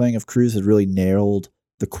Joel was saying, if Cruz had really nailed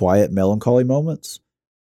the quiet melancholy moments,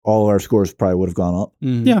 all of our scores probably would have gone up.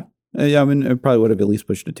 Mm-hmm. Yeah. Yeah, I mean, it probably would have at least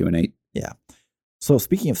pushed it to an 8. Yeah. So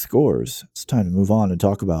speaking of scores, it's time to move on and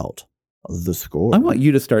talk about the score. I want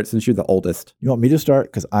you to start since you're the oldest. You want me to start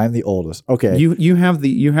because I'm the oldest? Okay. You have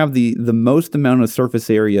the most amount of surface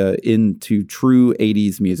area into true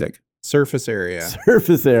 80s music. Surface area.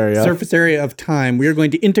 Surface area. Surface area of time. We are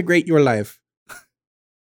going to integrate your life.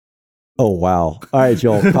 Oh wow! All right,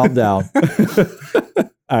 Joel, calm down.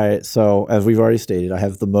 All right. So as we've already stated, I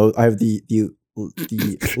have the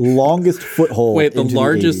longest foothold. Wait, the into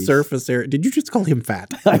largest the 80s. surface area. Did you just call him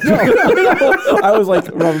fat? I know. I was like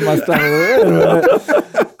rubbing my stomach.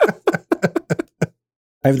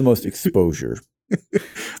 I have the most exposure.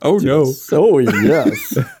 Oh no! Oh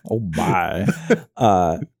yes. Oh my.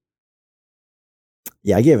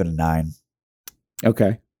 Yeah, I gave it a 9.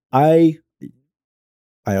 Okay. I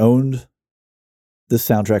owned this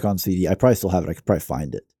soundtrack on CD. I probably still have it. I could probably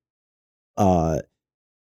find it.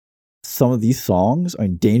 Some of these songs,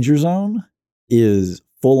 Danger Zone is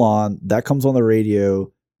full on. That comes on the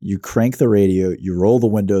radio. You crank the radio, you roll the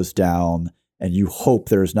windows down, and you hope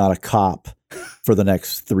there's not a cop for the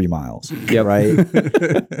next 3 miles. Yeah, right.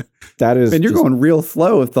 That is, and you're going real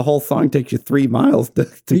slow if the whole song takes you 3 miles. To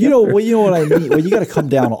you know what I mean. Well, you got to come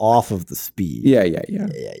down off of the speed. Yeah.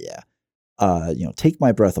 Take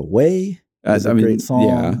My Breath Away. Is a great song.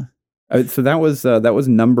 Yeah. So that was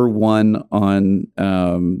number 1 on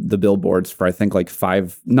the billboards for I think like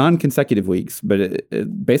 5 non-consecutive weeks, but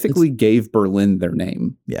it basically gave Berlin their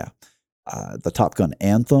name. Yeah, the Top Gun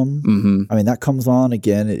anthem. Mm-hmm. I mean, that comes on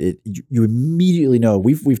again. You immediately know.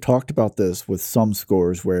 We've talked about this with some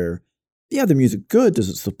scores where, yeah, the music good. Does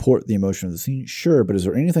it support the emotion of the scene? Sure, but is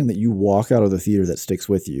there anything that you walk out of the theater that sticks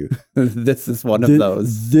with you? This is one of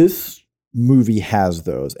those. This movie has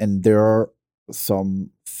those, and there are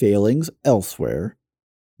some failings elsewhere,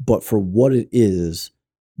 but for what it is,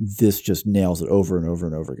 this just nails it over and over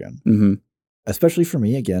and over again. Mm-hmm. Especially for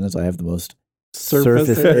me, again, as I have the most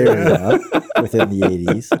surface area within the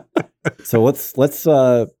 80s. So let's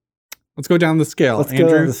go down the scale. Let's Andrew?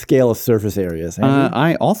 go down the scale of surface areas.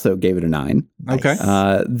 I also gave it a 9. Nice.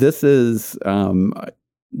 Okay. This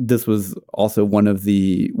was also one of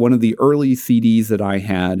the early CDs that I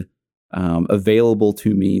had available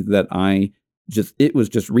to me that it was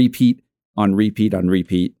just repeat on repeat on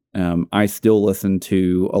repeat. I still listen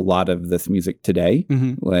to a lot of this music today,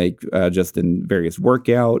 mm-hmm. like just in various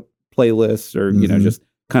workout playlists or, mm-hmm. Just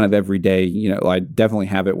kind of every day. I definitely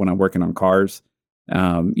have it when I'm working on cars.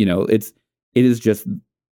 It is just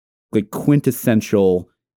like quintessential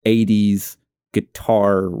 80s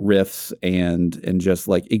guitar riffs and just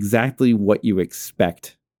like exactly what you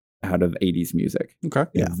expect out of 80s music. Okay.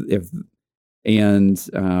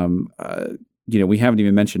 We haven't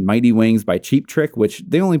even mentioned Mighty Wings by Cheap Trick, which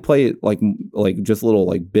they only play like just little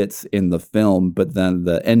like bits in the film, but then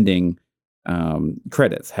the ending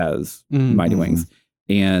credits has mm-hmm. Mighty Wings.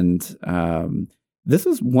 And this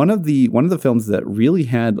was one of the films that really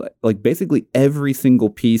had like basically every single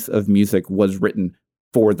piece of music was written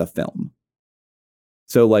for the film.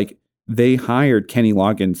 So like they hired Kenny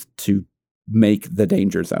Loggins to make the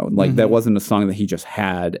Danger Zone. Like mm-hmm. that wasn't a song that he just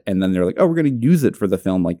had and then they're like, oh, we're going to use it for the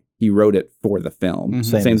film. Like he wrote it for the film.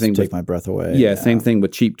 Mm-hmm. Same thing Take My Breath Away. Yeah, same thing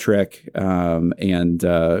with Cheap Trick. And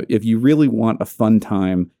if you really want a fun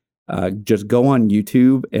time just go on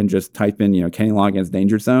YouTube and just type in, Kenny Loggins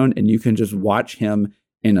Danger Zone, and you can just watch him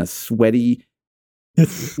in a sweaty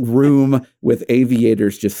room with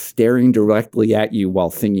aviators just staring directly at you while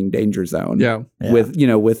singing Danger Zone. Yeah.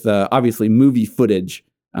 With obviously movie footage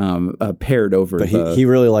paired over. But he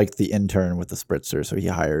really liked the intern with the spritzer, so he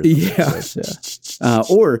hired.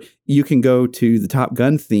 Or you can go to the Top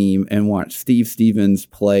Gun theme and watch Steve Stevens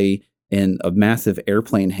play in a massive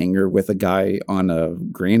airplane hangar with a guy on a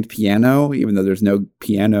grand piano, even though there's no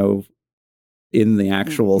piano in the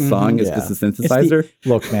actual song. It's just a synthesizer.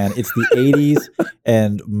 Look, man, it's the 80s,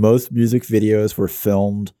 and most music videos were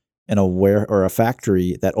filmed in a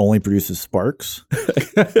factory that only produces sparks.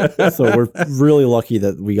 So we're really lucky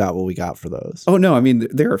that we got what we got for those. Oh no, I mean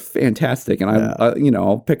they're fantastic, and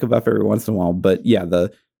I'll pick them up every once in a while. But yeah,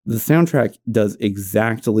 the soundtrack does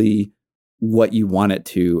exactly what you want it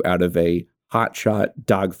to out of a hotshot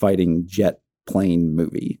dogfighting jet plane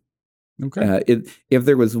movie. Okay. If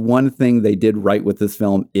there was one thing they did right with this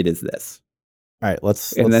film, it is this. All right,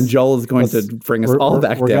 let's then Joel is going to bring us all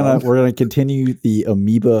back down. We're gonna continue the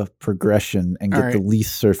amoeba progression and get the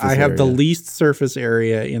least surface area. I have the least surface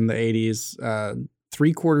area in the 80s,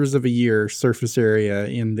 3/4 of a year surface area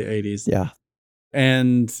in the 80s. Yeah.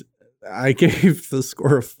 And I gave the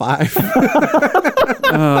score of 5.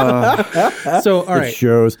 So, all right. It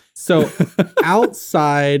shows. So,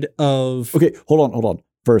 outside of... Okay, hold on.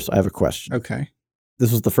 First, I have a question. Okay.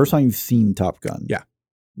 This was the first time you've seen Top Gun. Yeah.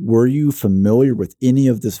 Were you familiar with any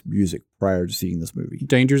of this music prior to seeing this movie?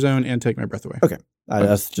 Danger Zone and Take My Breath Away. Okay.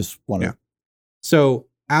 That's just one. Yeah. So,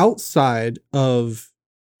 outside of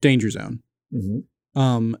Danger Zone,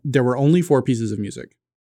 there were only 4 pieces of music.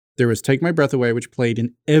 There was Take My Breath Away, which played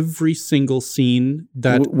in every single scene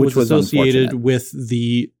that was associated with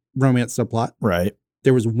the romance subplot. Right.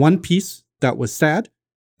 There was one piece that was sad.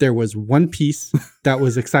 There was one piece that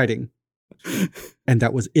was exciting. And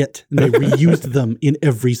that was it. And they reused them in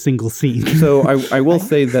every single scene. So I will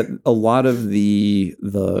say that a lot of the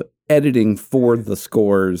editing for the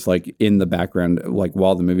scores, like in the background, like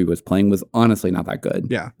while the movie was playing, was honestly not that good.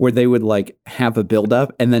 Yeah. Where they would like have a build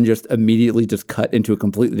up and then just immediately just cut into a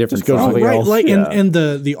completely different go song. right. Like and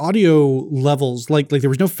the audio levels, like there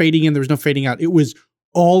was no fading in, there was no fading out. It was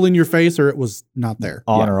all in your face or it was not there.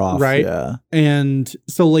 On or off. Right. Yeah. And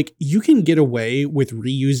so like you can get away with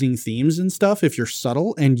reusing themes and stuff if you're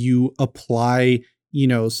subtle and you apply,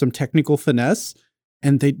 some technical finesse.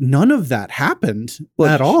 And none of that happened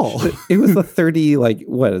at all. It was a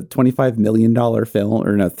 $25 million film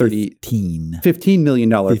or no, $15 million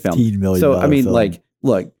film. $15 million. So, I mean, film.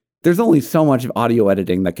 look, there's only so much audio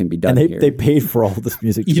editing that can be done here. They paid for all this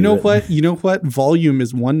music. You know what? Volume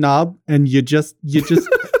is one knob and you just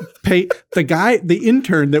pay the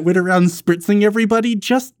intern that went around spritzing everybody,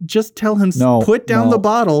 just tell him, put down the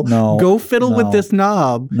bottle, go fiddle with this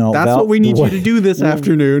knob. That's what we need you to do this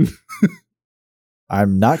afternoon.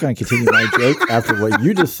 I'm not going to continue my joke after what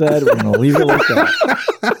you just said. We're going to leave it like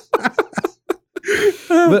that.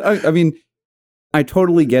 But I mean, I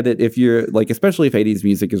totally get it if you're like, especially if 80s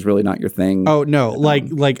music is really not your thing. Oh no,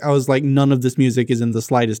 like I was like, none of this music is in the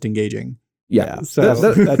slightest engaging. Yeah. So that's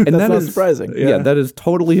not surprising. Yeah, that is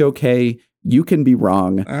totally okay. You can be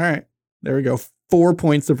wrong. All right, there we go. 4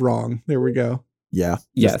 points of wrong. There we go. Yeah.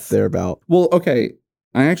 Yes. Thereabout. Well, okay.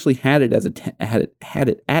 I actually had it as had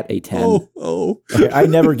it at a 10. Oh. Okay, I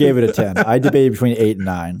never gave it a 10. I debated between 8 and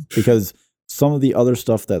 9 because some of the other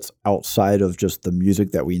stuff that's outside of just the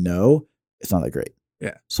music that we know, it's not that great.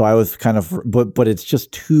 Yeah. So I was kind of, but it's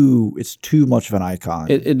just too much of an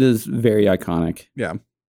icon. It is very iconic. Yeah.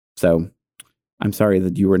 So I'm sorry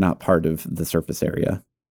that you were not part of the surface area.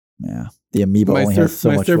 Yeah. The amoeba only has so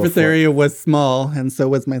much. My surface area was small, and so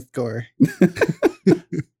was my score.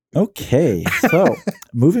 Okay, so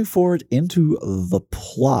moving forward into the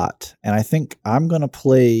plot, and I think I'm going to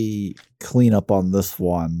play cleanup on this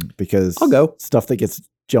one because I'll go. Stuff that gets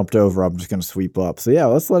jumped over, I'm just going to sweep up. So yeah,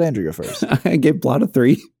 let's let Andrew go first. I gave plot a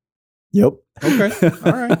 3. Yep. Okay.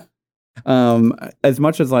 All right. As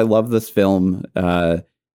much as I love this film,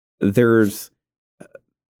 there's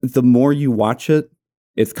the more you watch it,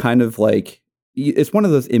 it's kind of like, it's one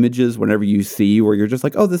of those images whenever you see where you're just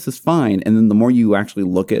like, oh, this is fine. And then the more you actually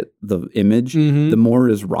look at the image, the more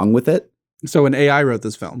is wrong with it. So an AI wrote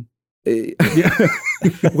this film. Where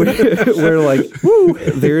like, woo,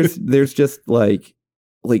 there's just like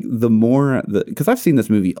the more, because I've seen this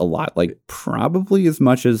movie a lot, like probably as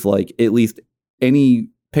much as like at least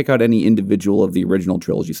pick out any individual of the original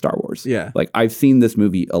trilogy Star Wars. Yeah. Like I've seen this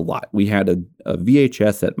movie a lot. We had a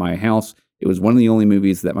VHS at my house. It was one of the only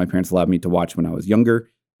movies that my parents allowed me to watch when I was younger.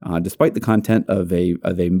 despite the content of a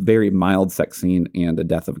very mild sex scene and a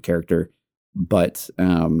death of a character. But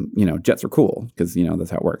jets are cool because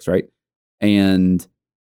that's how it works, right? And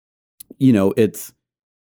it's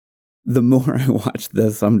the more I watch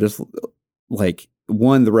this, I'm just like,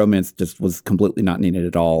 one, the romance just was completely not needed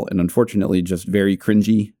at all, and unfortunately, just very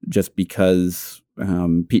cringy. Just because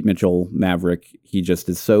Pete Mitchell, Maverick, he just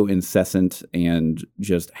is so incessant and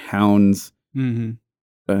just hounds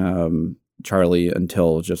Charlie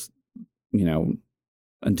until he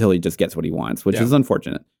just gets what he wants, which is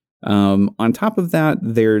unfortunate. On top of that,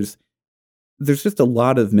 there's just a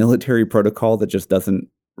lot of military protocol that just doesn't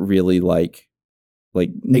really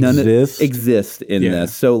exist in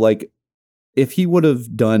this. So if he would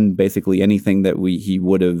have done basically anything that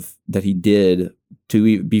he did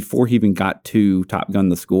before he even got to Top Gun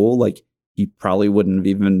the school, he probably wouldn't have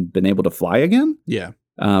even been able to fly again. Yeah.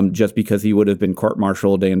 Just because he would have been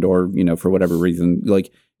court-martialed or for whatever reason,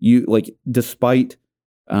 despite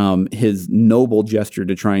his noble gesture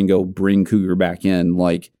to try and go bring Cougar back in,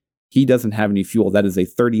 he doesn't have any fuel. That is a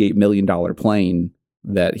 $38 million plane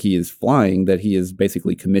that he is flying, that he is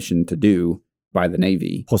basically commissioned to do by the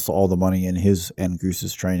Navy. Plus all the money in his and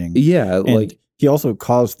Goose's training. Yeah. And he also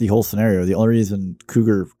caused the whole scenario. The only reason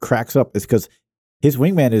Cougar cracks up is because his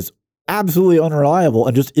wingman is absolutely unreliable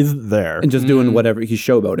and just isn't there. And just doing whatever, he's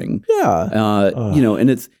showboating. Yeah.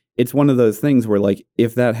 And it's one of those things where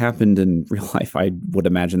if that happened in real life, I would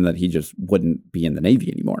imagine that he just wouldn't be in the Navy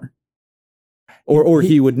anymore. Or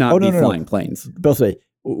he would not be flying planes. They'll say,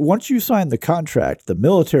 once you sign the contract, the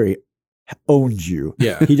military owns you.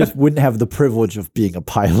 Yeah. He just wouldn't have the privilege of being a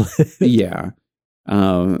pilot. Yeah.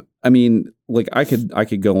 I mean, I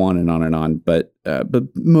could go on and on and on, but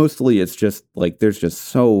mostly it's just there's just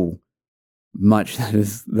so much that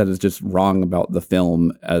is just wrong about the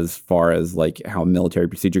film as far as how military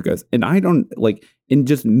procedure goes. And I don't in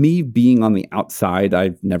just me being on the outside,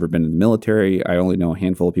 I've never been in the military. I only know a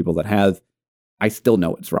handful of people that have. I still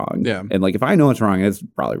know it's wrong. Yeah. And if I know it's wrong, it's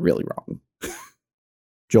probably really wrong.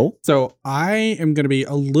 Joel? So I am going to be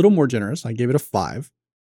a little more generous. I gave it a 5.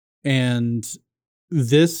 And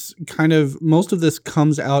this most of this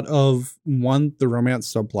comes out of the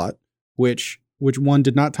romance subplot, which one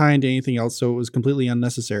did not tie into anything else. So it was completely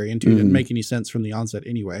unnecessary, and two, didn't make any sense from the onset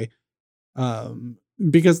anyway.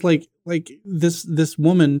 Because this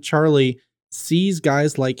woman, Charlie, sees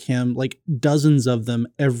guys like him, dozens of them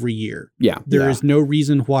every year. Yeah. There is no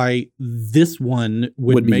reason why this one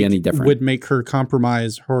would be any different. Would make her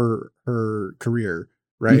compromise her career,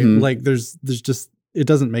 right? There's just, it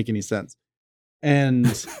doesn't make any sense.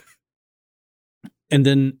 And and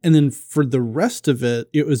then for the rest of it,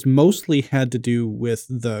 it was mostly had to do with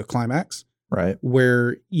the climax, right?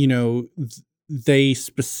 Where, they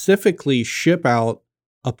specifically ship out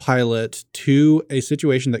a pilot to a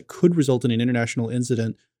situation that could result in an international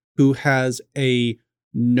incident who has a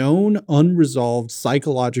known unresolved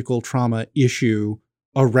psychological trauma issue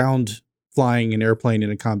around flying an airplane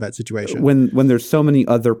in a combat situation. When there's so many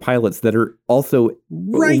other pilots that are also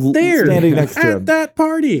right there standing next to him at that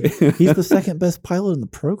party. He's the second best pilot in the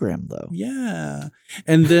program, though. Yeah.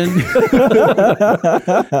 And then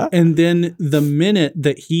and then the minute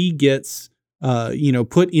that he gets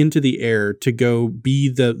put into the air to go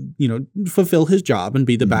be fulfill his job and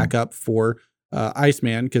be the backup for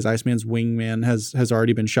Iceman, because Iceman's wingman has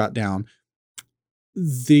already been shot down.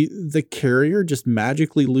 The carrier just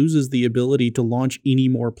magically loses the ability to launch any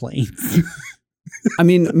more planes. I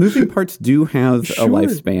mean, moving parts do have a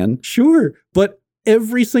lifespan. Sure, but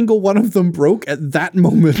every single one of them broke at that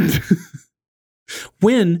moment.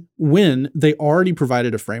 When they already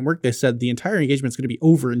provided a framework, they said the entire engagement is going to be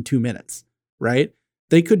over in 2 minutes. Right?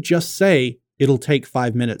 They could just say it'll take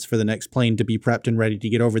 5 minutes for the next plane to be prepped and ready to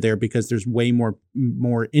get over there because there's way more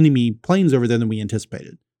enemy planes over there than we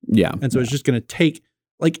anticipated. Yeah. And so it's just going to take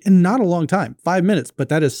not a long time, 5 minutes, but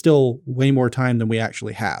that is still way more time than we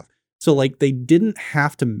actually have. So they didn't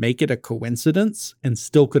have to make it a coincidence and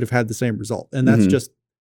still could have had the same result. And that's just,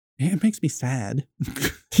 it makes me sad.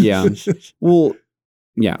 Yeah. Well,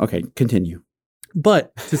 yeah. Okay. Continue.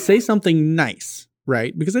 But to say something nice,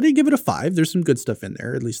 right? Because I did give it a 5. There's some good stuff in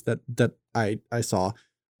there, at least that I saw.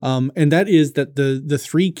 And that is that the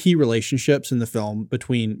 3 key relationships in the film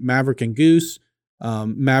between Maverick and Goose,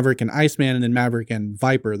 Maverick and Iceman, and then Maverick and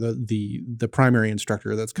Viper, the primary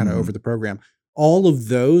instructor that's kind of over the program. All of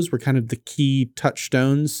those were kind of the key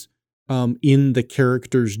touchstones in the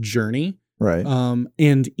character's journey. Right.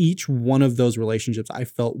 And each one of those relationships I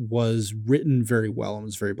felt was written very well and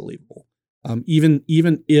was very believable. Even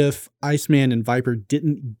if Iceman and Viper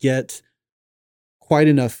didn't get quite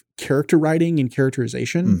enough character writing and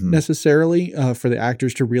characterization necessarily for the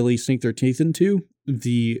actors to really sink their teeth into.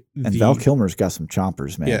 And Val Kilmer's got some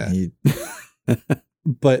chompers, man. Yeah.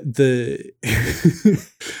 But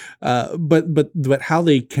but how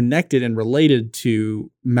they connected and related to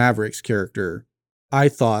Maverick's character, I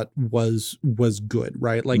thought was good,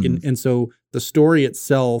 right? Like, and so the story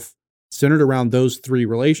itself, centered around those three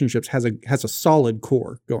relationships, has a solid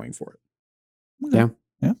core going for it.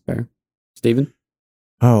 Yeah. Fair. Steven?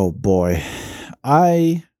 Oh boy,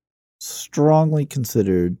 I strongly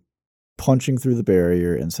considered punching through the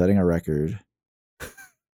barrier and setting a record.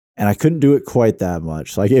 And I couldn't do it quite that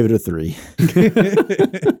much, so I gave it a 3.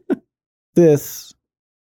 This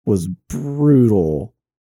was brutal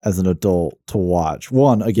as an adult to watch.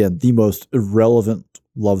 One, again, the most irrelevant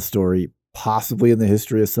love story possibly in the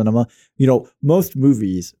history of cinema. You know, most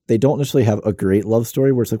movies, they don't necessarily have a great love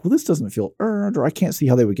story where it's like, well, this doesn't feel earned, or I can't see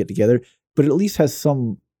how they would get together, but it at least has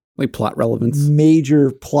some like plot relevance,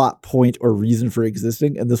 major plot point or reason for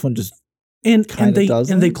existing. And this one just and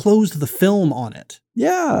they closed the film on it.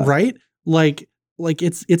 Yeah. Right? Like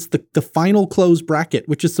it's the final close bracket,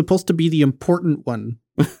 which is supposed to be the important one.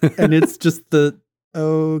 And it's just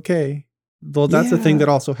okay. Well, that's a thing that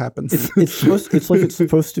also happens. It's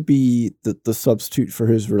supposed to be the substitute for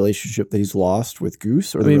his relationship that he's lost with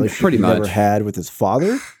Goose, or the relationship he never had with his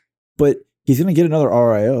father. But he's going to get another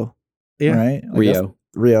RIO. Yeah. Right? Like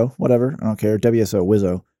Rio, whatever. I don't care. WSO,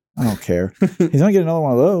 Wizzo. I don't care. He's going to get another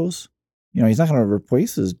one of those. You know, he's not going to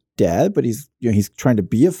replace his dad, but he's trying to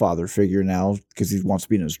be a father figure now because he wants to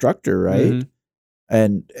be an instructor, right?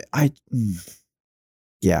 And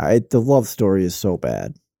the love story is so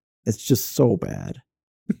bad. It's just so bad.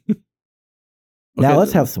 Now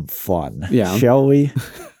let's have some fun, shall we?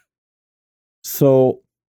 So,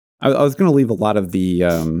 I was going to leave a lot of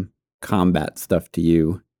the combat stuff to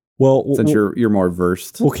you. Well, since you're more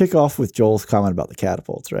versed, we'll kick off with Joel's comment about the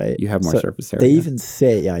catapults, right? You have more surface area. They even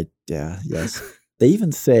say, they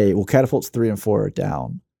even say, well, catapults 3 and 4 are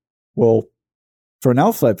down. Well, from an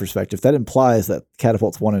outside perspective, that implies that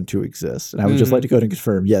catapults 1 and 2 exist. And I would just like to go ahead and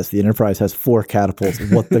confirm, yes, the Enterprise has 4 catapults.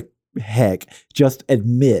 What the heck? Just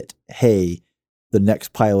admit, hey, the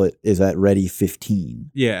next pilot is at Ready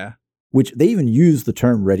 15. Yeah. Which they even use the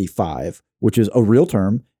term Ready 5, which is a real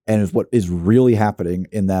term and is what is really happening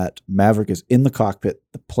in that Maverick is in the cockpit.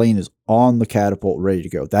 The plane is on the catapult ready to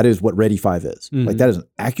go. That is what Ready 5 is. Like, that is an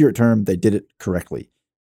accurate term. They did it correctly.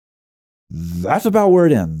 That's about where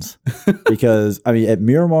it ends. Because, I mean, at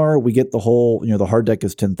Miramar, we get the whole, the hard deck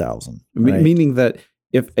is 10,000. Right? Meaning that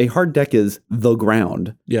if a hard deck is the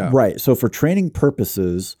ground. Yeah. Right. So for training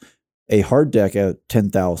purposes, a hard deck at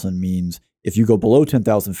 10,000 means if you go below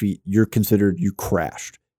 10,000 feet, you're considered you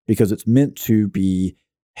crashed, because it's meant to be,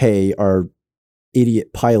 hey, our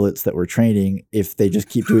idiot pilots that we're training, if they just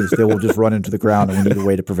keep doing this, they will just run into the ground, and we need a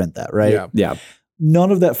way to prevent that, right? Yeah.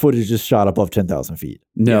 None of that footage is shot above 10,000 feet.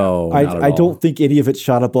 No, I don't think any of it's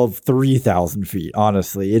shot above 3,000 feet,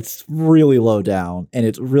 honestly. It's really low down, and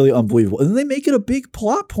it's really unbelievable. And then they make it a big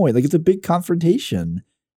plot point. Like, it's a big confrontation.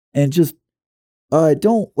 And just, I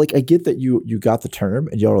get that you got the term,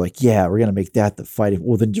 and y'all are like, yeah, we're going to make that the fighting.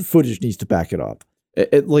 Well, then your footage needs to back it up.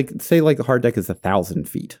 Say a hard deck is 1,000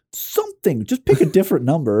 feet. Something. Just pick a different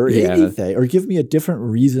number, anything, or give me a different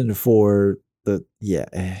reason for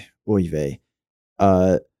oy vey.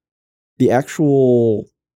 The actual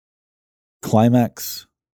climax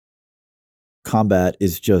combat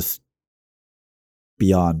is just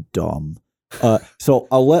beyond dumb. So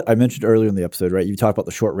I mentioned earlier in the episode, right? You talked about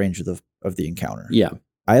the short range of the encounter. Yeah.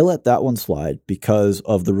 I let that one slide because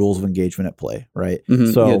of the rules of engagement at play, right?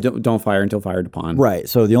 So don't fire until fired upon. Right.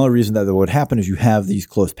 So the only reason that would happen is you have these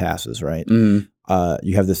close passes, right? You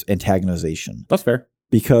have this antagonization. That's fair.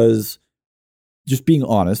 Because, just being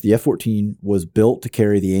honest, the F-14 was built to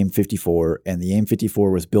carry the AIM-54, and the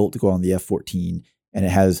AIM-54 was built to go on the F-14, and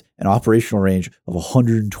it has an operational range of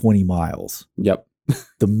 120 miles. Yep.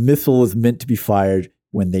 The missile is meant to be fired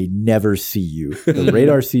when they never see you. The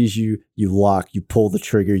radar sees you, you lock, you pull the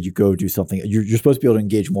trigger, you go do something. You're supposed to be able to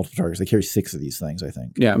engage multiple targets. They carry 6 of these things, I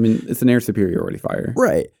think. Yeah, I mean, it's an air superiority fire.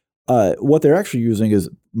 Right. What they're actually using is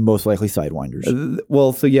most likely Sidewinders.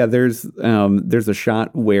 There's a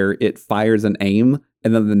shot where it fires an AIM,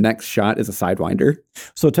 and then the next shot is a Sidewinder.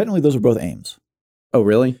 So technically, those are both AIMs. Oh,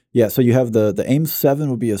 really? Yeah, so you have the AIM-7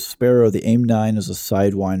 would be a Sparrow, the AIM-9 is a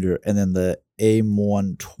Sidewinder, and then the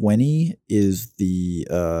AIM-120 is the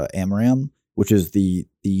AMRAAM, which is the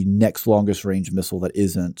next longest range missile that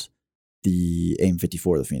isn't the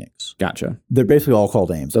AIM-54, the Phoenix. Gotcha. They're basically all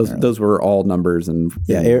called AIMs. Those were all numbers and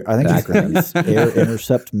I think it's Air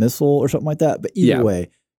Intercept Missile or something like that. But either way,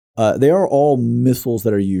 They are all missiles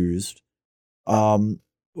that are used.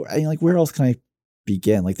 Like where else can I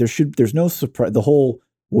begin? Like there's no surprise.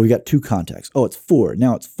 We got 2 contacts. Oh, it's 4.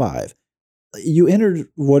 Now it's 5. You entered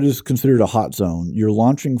what is considered a hot zone. You're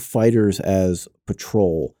launching fighters as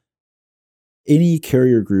patrol. Any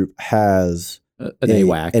carrier group has an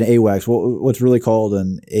AWAC. An AWACS. What's really called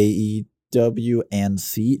an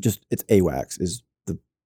AEW&C. Just it's AWACS is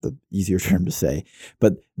the easier term to say.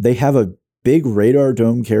 But they have a big radar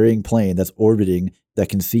dome carrying plane that's orbiting that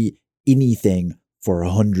can see anything for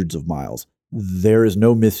hundreds of miles. There is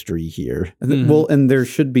no mystery here. Well, and there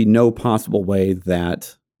should be no possible way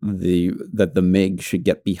that the MiG should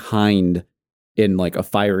get behind in like a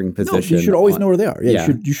firing position. No, you should always know where they are. Yeah.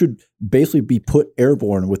 You should basically be put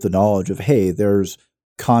airborne with the knowledge of, hey, there's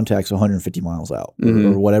contacts 150 miles out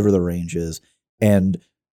or whatever the range is. And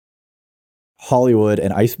Hollywood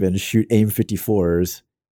and Iceman shoot AIM-54s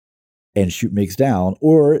and shoot MiGs down,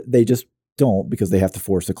 or they just don't because they have to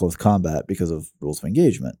force a close combat because of rules of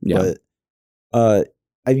engagement. Yeah. But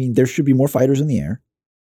I mean, there should be more fighters in the air.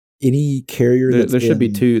 Any carrier there should be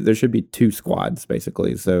 2. There should be 2 squads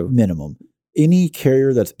basically. So minimum. Any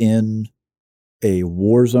carrier that's in a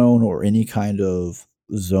war zone or any kind of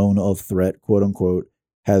zone of threat, quote unquote,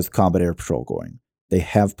 has combat air patrol going. They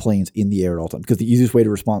have planes in the air at all times because the easiest way to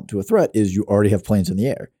respond to a threat is you already have planes in the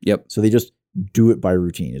air. Yep. So they just do it by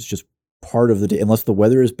routine. It's just part of the day, unless the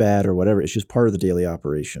weather is bad or whatever. It's just part of the daily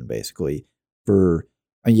operation, basically.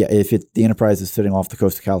 If the Enterprise is sitting off the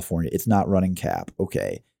coast of California, it's not running cap.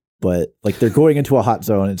 Okay. But like they're going into a hot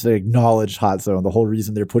zone. It's an acknowledged hot zone. The whole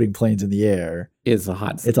reason they're putting planes in the air is a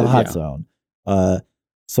hot zone. It's a hot zone.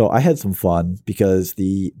 So I had some fun because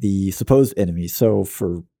the supposed enemies. So if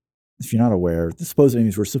you're not aware, the supposed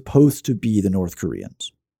enemies were supposed to be the North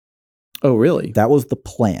Koreans. Oh, really? That was the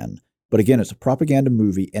plan. But again, it's a propaganda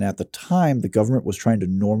movie. And at the time, the government was trying to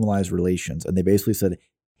normalize relations. And they basically said,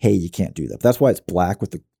 hey, you can't do that. That's why it's black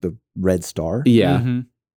with the red star. Yeah.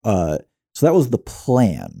 Mm-hmm. So that was the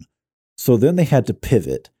plan. So then they had to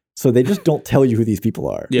pivot. So they just don't tell you who these people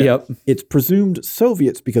are. Yeah. Yep. It's presumed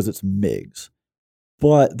Soviets because it's MiGs,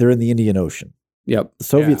 but they're in the Indian Ocean. Yep. The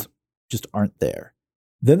Soviets just aren't there.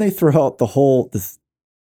 Then they throw out this.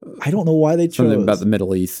 I don't know why they chose something about the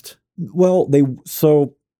Middle East. Well,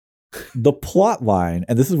 the plot line,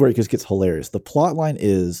 and this is where it just gets hilarious. The plot line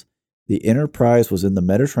is the Enterprise was in the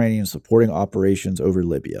Mediterranean supporting operations over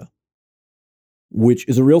Libya, which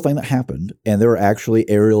is a real thing that happened. And there were actually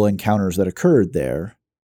aerial encounters that occurred there,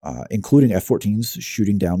 including F-14s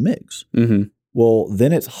shooting down MiGs. Mm-hmm. Well,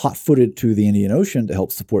 then it's hot-footed to the Indian Ocean to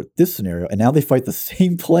help support this scenario. And now they fight the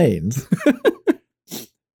same planes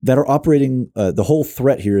that are operating. The whole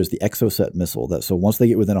threat here is the Exocet missile. So once they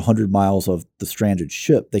get within 100 miles of the stranded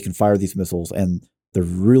ship, they can fire these missiles. And they're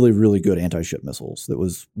really, really good anti-ship missiles. That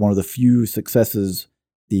was one of the few successes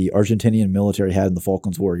the Argentinian military had in the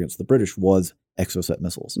Falklands War against the British was Exocet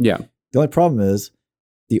missiles. Yeah. The only problem is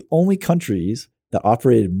the only countries that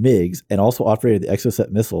operated MiGs and also operated the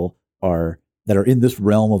Exocet missile that are in this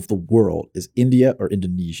realm of the world is India or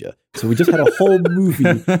Indonesia. So we just had a whole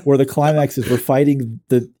movie where the climax is we're fighting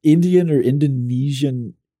the Indian or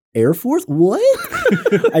Indonesian Air Force. What?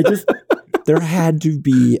 There had to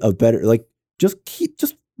be a better, just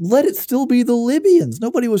let it still be the Libyans.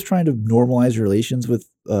 Nobody was trying to normalize relations with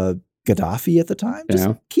Gaddafi at the time. Just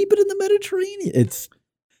keep it in the Mediterranean.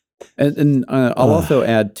 I'll also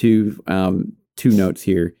add two notes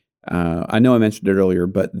here. I know I mentioned it earlier,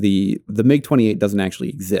 but the MiG-28 doesn't actually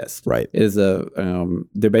exist. Right. It is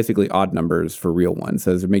they're basically odd numbers for real ones.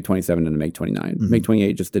 So there's a MiG-27 and a MiG-29. Mm-hmm.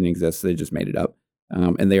 MiG-28 just didn't exist. So they just made it up.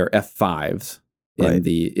 And they are F-5s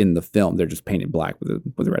in the film. They're just painted black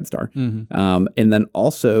with a red star. Mm-hmm. And then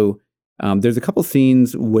also there's a couple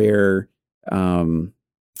scenes where the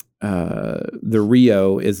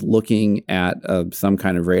Rio is looking at some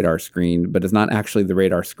kind of radar screen, but it's not actually the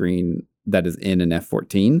radar screen that is in an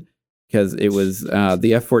F-14, because it was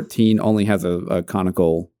the F-14 only has a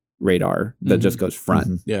conical radar that just goes front.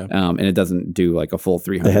 Mm-hmm. Yeah. And it doesn't do like a full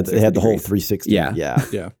 360 They had the whole degrees. 360. Yeah.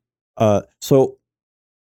 Yeah. So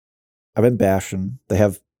I've been bashing.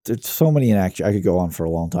 There's so many in action. I could go on for a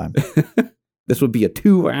long time. This would be a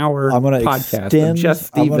 2-hour podcast of just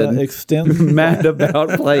Stephen mad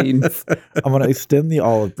about planes. I'm going to extend the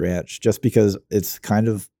olive branch just because it's kind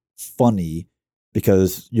of funny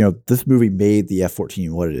because, this movie made the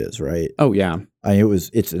F-14 what it is, right? Oh, yeah.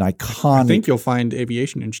 It's an iconic. I think you'll find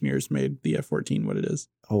aviation engineers made the F-14 what it is.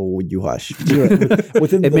 Oh, you hush.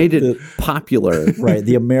 It made it popular. Right.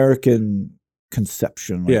 The American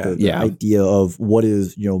conception, the idea of what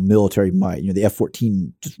is, military might, the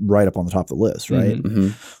F-14 just right up on the top of the list, right? Mm-hmm.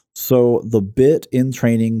 So the bit in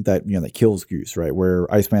training that that kills Goose, right,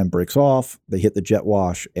 where Iceman breaks off, they hit the jet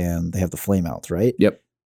wash, and they have the flame outs, right? Yep.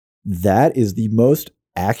 That is the most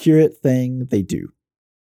accurate thing they do.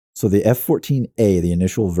 So the F-14A, the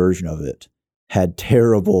initial version of it, had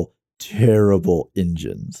terrible, terrible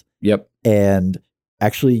engines. Yep. And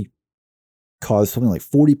actually caused something like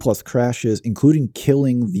 40 plus crashes, including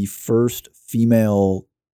killing the first female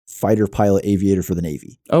fighter pilot aviator for the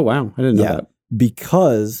Navy. Oh, wow. I didn't know that.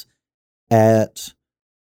 Because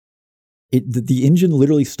the engine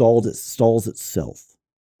literally stalls itself.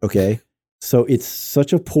 Okay. So it's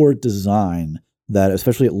such a poor design that,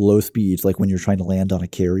 especially at low speeds, like when you're trying to land on a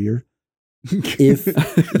carrier, if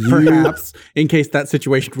perhaps in case that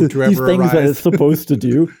situation would ever these things arise. that it's supposed to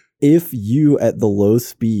do, if you at the low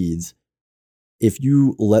speeds, if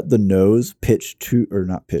you let the nose pitch to, or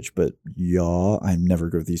not pitch, but yaw, I'm never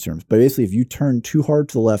good with these terms, but basically if you turn too hard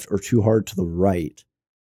to the left or too hard to the right,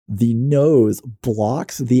 the nose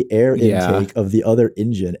blocks the air intake of the other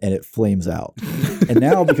engine and it flames out. And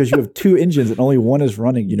now because you have two engines and only one is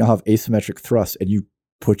running, you now have asymmetric thrust and you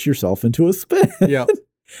put yourself into a spin. Yeah.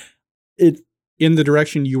 In the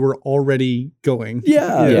direction you were already going.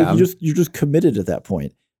 Yeah. You're just committed at that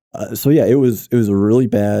point. So yeah, it was a really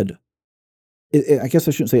bad. I guess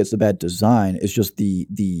I shouldn't say it's a bad design. It's just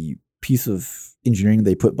the piece of engineering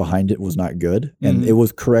they put behind it was not good, and it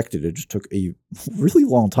was corrected. It just took a really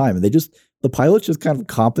long time, and the pilots just kind of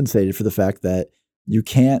compensated for the fact that you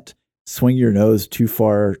can't swing your nose too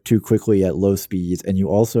far too quickly at low speeds, and you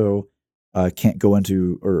also can't go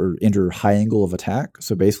into or enter high angle of attack.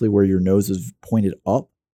 So basically, where your nose is pointed up.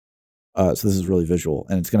 So this is really visual,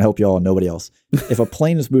 and it's going to help y'all and nobody else. If a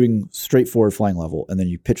plane is moving straight forward flying level and then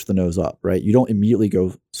you pitch the nose up, right? You don't immediately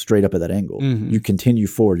go straight up at that angle. You continue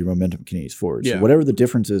forward. Your momentum continues forward. So whatever the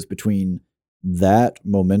difference is between that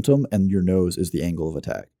momentum and your nose is the angle of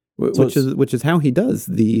attack. Which is how he does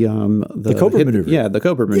the Cobra maneuver. Yeah, the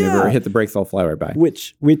Cobra maneuver. Hit the brakes, all fly right by.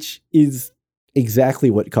 Which is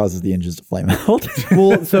exactly what causes the engines to flame out.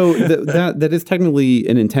 Well, so that is technically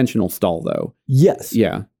an intentional stall, though. Yes.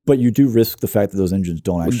 Yeah. But you do risk the fact that those engines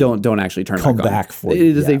don't actually turn come back on. back for you.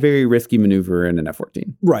 It is a very risky maneuver in an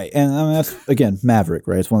F-14. Right. And I mean, that's, again, Maverick,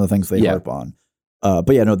 right? It's one of the things they harp on. But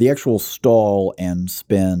yeah, no, the actual stall and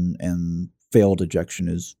spin and failed ejection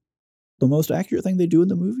is the most accurate thing they do in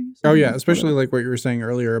the movies. Oh, yeah. Especially like what you were saying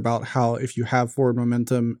earlier about how if you have forward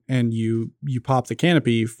momentum and you pop the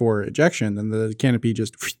canopy for ejection, then the canopy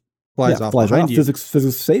just flies off behind you.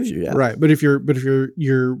 Physics saves you, right. But if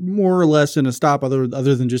you're more or less in a stop other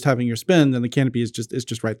than just having your spin, then the canopy is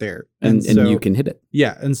just right there, and so you can hit it.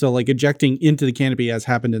 Yeah, and so like ejecting into the canopy, as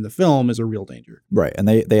happened in the film, is a real danger. Right, and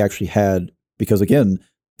they actually had, because again,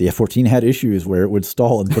 the F-14 had issues where it would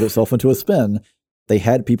stall and put itself into a spin. They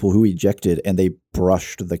had people who ejected and they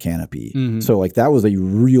brushed the canopy. So like that was a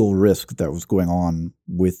real risk that was going on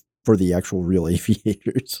for the actual real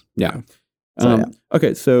aviators. Yeah.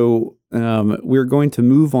 Okay, so we're going to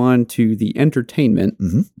move on to the entertainment,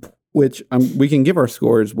 which we can give our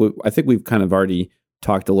scores. I think we've kind of already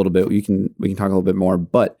talked a little bit. We can talk a little bit more,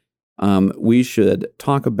 but we should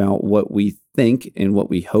talk about what we think and what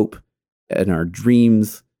we hope and our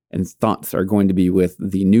dreams and thoughts are going to be with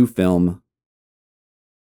the new film,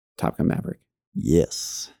 Top Gun Maverick.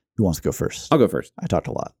 Yes. Who wants to go first? I'll go first. I talked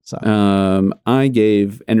a lot. So I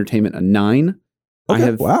gave entertainment a 9.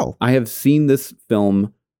 Okay, I have seen this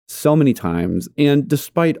film so many times, and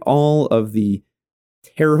despite all of the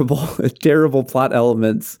terrible plot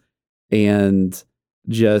elements and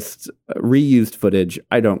just reused footage,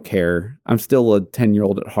 I don't care. I'm still a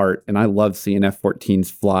 10-year-old at heart, and I love seeing F-14s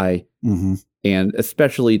fly, and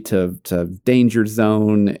especially to Danger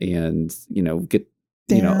Zone and get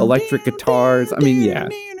electric guitars. I mean, yeah,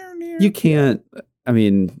 you can't. I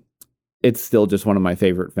mean, it's still just one of my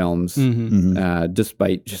favorite films,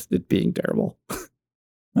 despite just it being terrible. All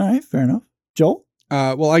right, fair enough. Joel?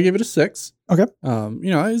 Well, I gave it a 6. Okay.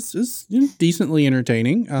 It's decently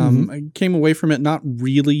entertaining. I came away from it not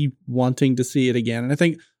really wanting to see it again. And I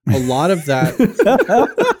think a lot of that,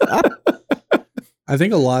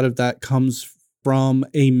 comes from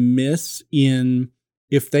a miss in,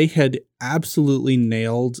 if they had absolutely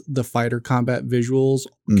nailed the fighter combat visuals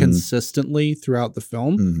consistently throughout the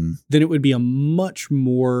film, then it would be a much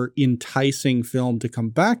more enticing film to come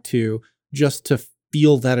back to, just to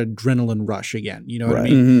feel that adrenaline rush again. You know what I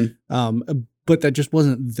mean? But that just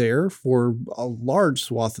wasn't there for a large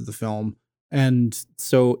swath of the film. And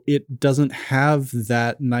so it doesn't have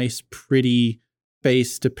that nice, pretty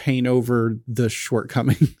face to paint over the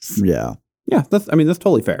shortcomings. Yeah. Yeah. That's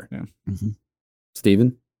totally fair. Yeah.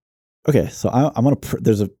 Steven? Okay. So I'm going to,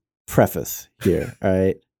 there's a preface here. All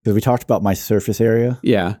right. because we talked about my surface area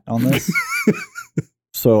Yeah. on this.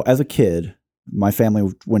 So as a kid, my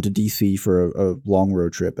family went to DC for a long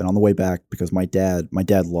road trip, and on the way back, because my dad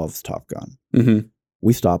loves Top Gun, Mm-hmm.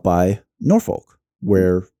 we stopped by Norfolk,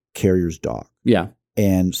 where carriers dock. Yeah.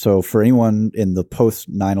 And so for anyone in the post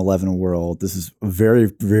 9/11 world, this is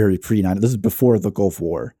very, very pre-9. This is before the Gulf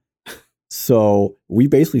War. So we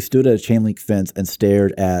basically stood at a chain link fence and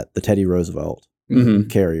stared at the Teddy Roosevelt Mm-hmm.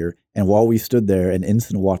 carrier. And while we stood there, an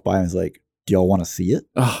ensign walked by and was like, "Do y'all want to see it?"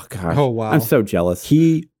 Oh gosh. Oh, wow. I'm so jealous.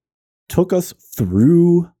 He took us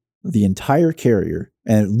through the entire carrier,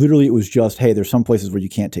 and literally it was just, hey, there's some places where you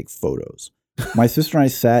can't take photos. My sister and I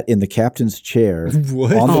sat in the captain's chair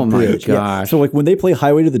What? on the Oh my bridge. gosh. So like when they play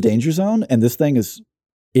Highway to the Danger Zone, and this thing it's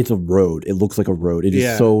a road. It looks like a road. It is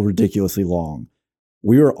Yeah. so ridiculously long.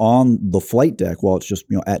 We were on the flight deck while it's just,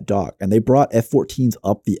 at dock, and they brought F-14s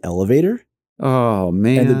up the elevator, Oh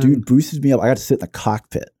man. and the dude boosted me up. I got to sit in the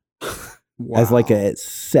cockpit. Wow. As like a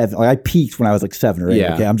 7. Like I peaked when I was like 7 or 8.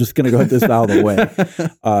 Yeah. Okay, I'm just gonna go get this out of the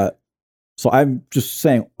way. So I'm just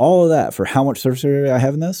saying all of that for how much surface area I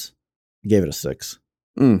have in this. I gave it a 6.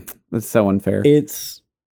 That's so unfair. It's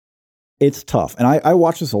tough, and I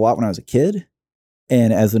watched this a lot when I was a kid,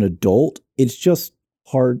 and as an adult, it's just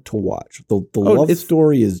hard to watch. The love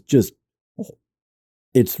story is just,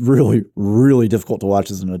 it's really, really difficult to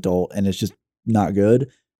watch as an adult, and it's just not good.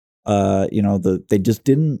 They just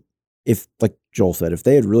didn't. If, like Joel said, if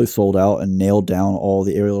they had really sold out and nailed down all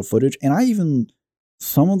the aerial footage, and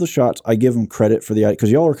some of the shots, I give them credit for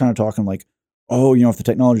because y'all were kind of talking like, oh, if the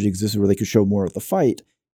technology existed where they could show more of the fight,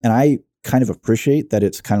 and I kind of appreciate that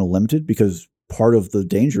it's kind of limited, because part of the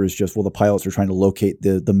danger is just, well, the pilots are trying to locate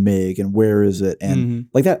the MiG and where is it, and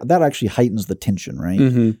like that actually heightens the tension, right?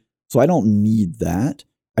 Mm-hmm. So I don't need that.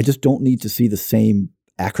 I just don't need to see the same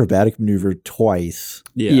acrobatic maneuver twice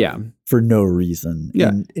Yeah. for no reason. Yeah.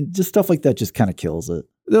 And just stuff like that just kind of kills it.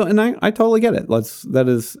 No, and I totally get it. That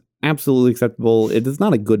is absolutely acceptable. It is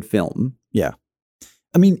not a good film. Yeah.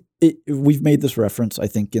 I mean, we've made this reference, I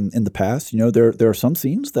think, in the past. There are some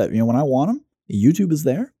scenes that, when I want them, YouTube is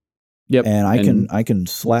there. Yep. And I can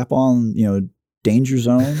slap on, Danger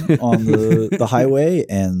Zone on the highway,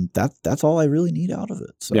 and that's all I really need out of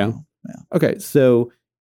it. So Yeah. Okay, so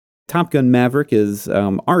Top Gun Maverick is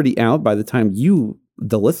already out by the time you,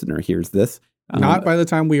 the listener, hears this. Not by the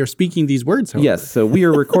time we are speaking these words, however. Yes, so we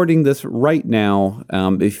are recording this right now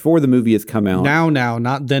before the movie has come out. Now,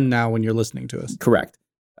 not then now when you're listening to us. Correct.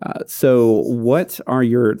 So what are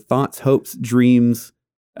your thoughts, hopes, dreams,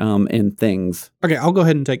 and things? Okay, I'll go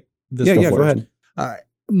ahead and take this. Yeah, go ahead.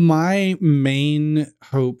 My main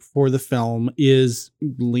hope for the film is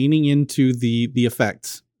leaning into the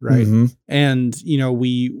effects, right? Mm-hmm. And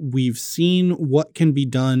we've seen what can be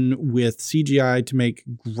done with CGI to make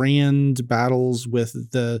grand battles with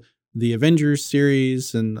the Avengers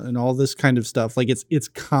series and all this kind of stuff. Like it's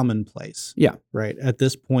commonplace. Yeah. Right. At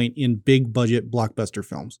this point in big budget blockbuster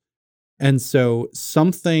films. And so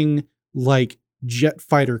something like jet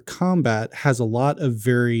fighter combat has a lot of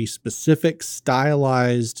very specific,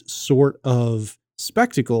 stylized sort of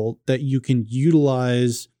spectacle that you can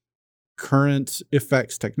utilize current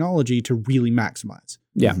effects technology to really maximize.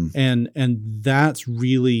 Yeah. Mm-hmm. And that's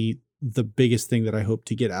really the biggest thing that I hope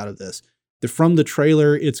to get out of this. From the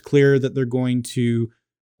trailer, it's clear that they're going to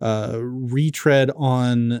retread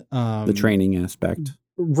on The training aspect.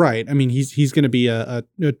 Right. I mean, he's going to be a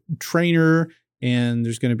trainer, and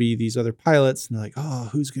there's going to be these other pilots, and they're like, oh,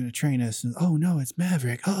 who's going to train us? And, oh no, it's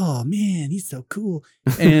Maverick. Oh man, he's so cool.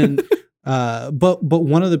 And but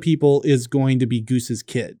one of the people is going to be Goose's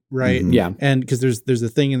kid, right? Mhm. Yeah. And because there's a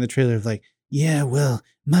thing in the trailer of like, yeah, well,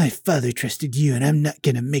 my father trusted you, and I'm not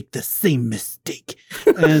going to make the same mistake.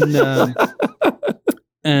 And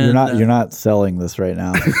you're not selling this right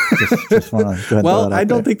now. just want to go ahead and well, throw that out I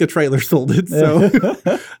don't there. think the trailer sold it. So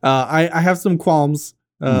I have some qualms,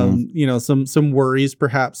 some worries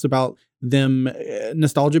perhaps about them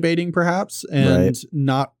nostalgia baiting perhaps, and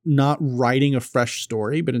not writing a fresh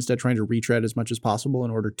story, but instead trying to retread as much as possible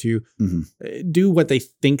in order to do what they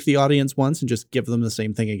think the audience wants and just give them the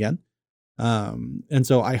same thing again. And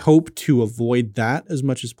so I hope to avoid that as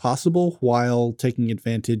much as possible while taking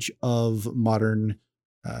advantage of modern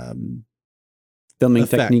Filming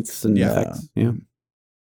effects. techniques and Yeah. effects. Yeah.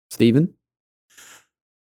 Steven?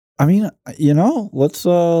 I mean, let's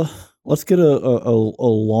get a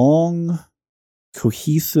long,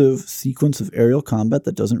 cohesive sequence of aerial combat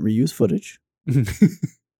that doesn't reuse footage, and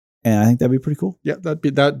I think that'd be pretty cool. Yeah,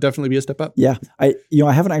 that'd definitely be a step up. Yeah, I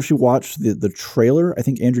haven't actually watched the trailer. I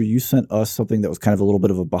think Andrew, you sent us something that was kind of a little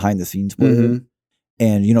bit of a behind the scenes blurb,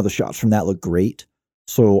 and the shots from that look great.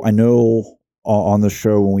 So I know on the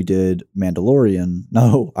show when we did Mandalorian.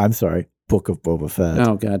 No, I'm sorry, Book of Boba Fett.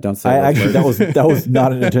 Oh God, don't say that was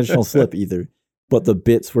not an intentional slip either. But the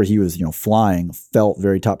bits where he was, flying felt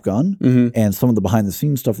very Top Gun, and some of the behind the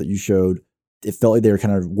scenes stuff that you showed, it felt like they were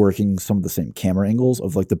kind of working some of the same camera angles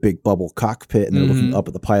of like the big bubble cockpit, and they're looking up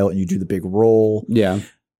at the pilot, and you do the big roll. Yeah,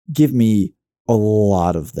 give me a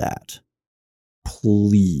lot of that,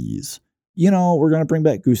 please. We're going to bring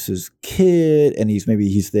back Goose's kid, and he's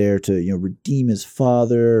there to, redeem his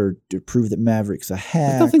father or to prove that Maverick's a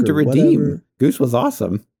hack. There's nothing to redeem. Whatever. Goose was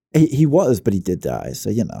awesome. He was, but he did die. So,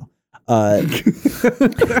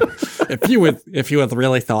 if you was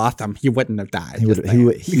really so awesome, he wouldn't have died. He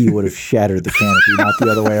would have shattered the canopy, not the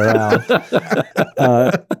other way around.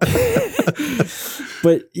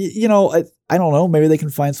 But, I don't know. Maybe they can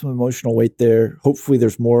find some emotional weight there. Hopefully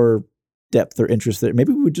there's more depth or interest there.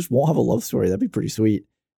 Maybe we just won't have a love story. That'd be pretty sweet.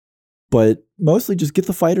 But mostly just get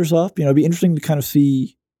the fighters up. It'd be interesting to kind of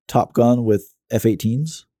see Top Gun with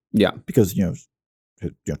F-18s. Yeah. Because,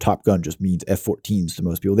 Top Gun just means F-14s to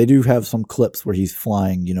most people. They do have some clips where he's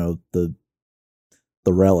flying, the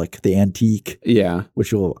relic, the antique. Yeah.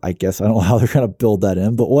 Which I guess, I don't know how they're going to build that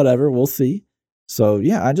in, but whatever, we'll see. So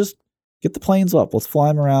yeah, I just get the planes up. Let's fly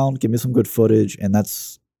them around. Give me some good footage. And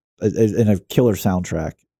that's a killer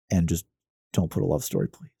soundtrack. And just don't put a love story,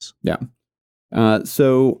 please. Yeah.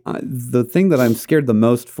 So the thing that I'm scared the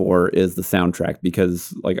most for is the soundtrack,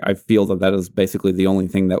 because I feel that is basically the only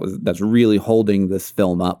thing that's really holding this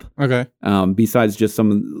film up. Okay. Besides just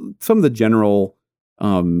some of the general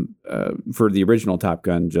for the original Top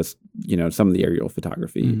Gun, just some of the aerial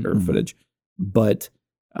photography or footage, but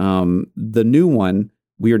the new one,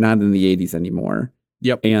 we are not in the 80s anymore.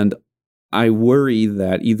 Yep. And I worry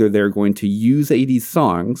that either they're going to use 80s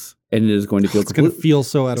songs and it is going to feel it's going to feel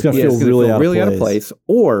so out of place. It's going to feel really out of place,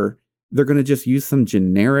 or they're going to just use some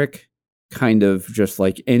generic kind of just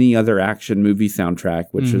like any other action movie soundtrack,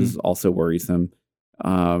 which is also worrisome.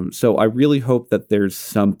 So I really hope that there's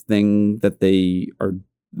something that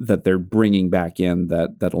they're bringing back in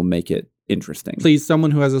that'll make it interesting. Please,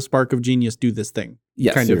 someone who has a spark of genius, do this thing.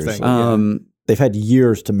 Yes, kind seriously. of thing. They've had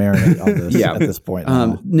years to marinate on this at this point.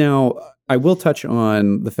 Now, I will touch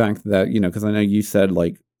on the fact that, because I know you said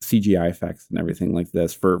CGI effects and everything like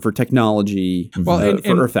this for technology,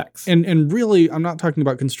 for effects. And really, I'm not talking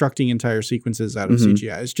about constructing entire sequences out of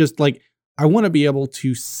CGI. It's just I want to be able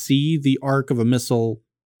to see the arc of a missile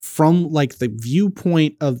from the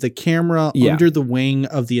viewpoint of the camera under the wing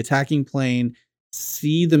of the attacking plane,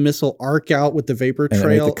 see the missile arc out with the vapor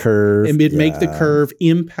trail, make the curve, make the curve,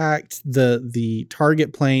 impact the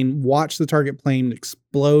target plane, watch the target plane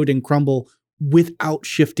explode and crumble without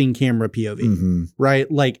shifting camera POV, right?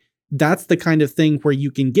 That's the kind of thing where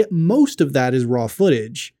you can get most of that as raw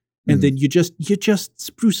footage. And then you just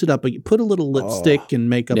spruce it up. You put a little lipstick and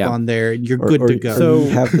makeup on there, and you're good to go. So you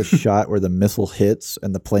have the shot where the missile hits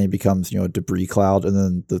and the plane becomes, a debris cloud, and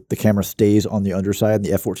then the camera stays on the underside, and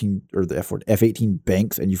the F-14 or the F-18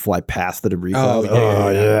 banks, and you fly past the debris cloud.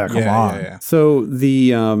 Come on. Yeah. So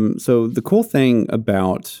the cool thing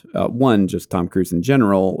about just Tom Cruise in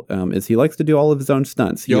general is he likes to do all of his own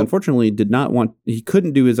stunts. He unfortunately he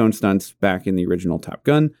couldn't do his own stunts back in the original Top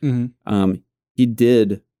Gun. He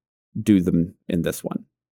did do them in this one.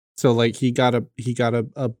 So he got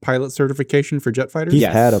a pilot certification for jet fighters? He's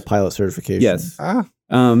had a pilot certification. Yes.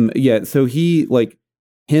 So he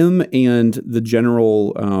him and the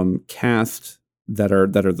general cast that are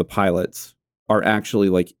the pilots are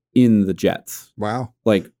actually in the jets. Wow.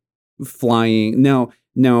 Flying. Now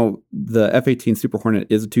the F-18 Super Hornet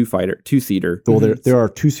is a two-seater. Well, there are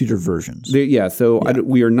two-seater versions. We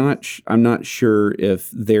are not. I'm not sure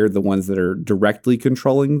if they're the ones that are directly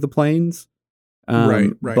controlling the planes.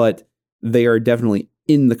 Right. But they are definitely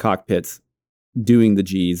in the cockpits, doing the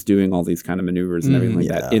G's, doing all these kind of maneuvers and everything like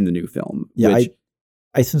that in the new film. Yeah,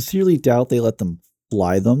 I sincerely doubt they let them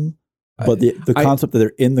fly them. But the concept that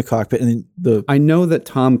they're in the cockpit and I know that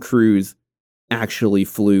Tom Cruise actually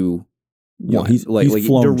flew. He's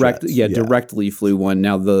flown jets. Directly flew one.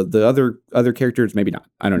 Now the other characters maybe not.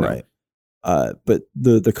 I don't know. Right. But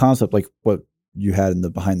the concept, what you had in the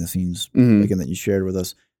behind the scenes, again that you shared with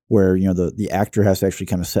us, where the actor has to actually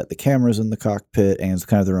kind of set the cameras in the cockpit and it's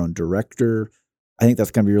kind of their own director. I think that's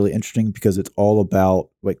going to be really interesting because it's all about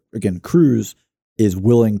again, Cruise is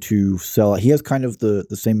willing to sell it. He has kind of the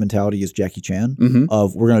same mentality as Jackie Chan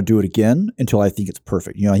of we're going to do it again until I think it's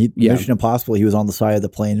perfect. Mission Impossible, he was on the side of the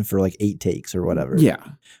plane for 8 takes or whatever. Yeah.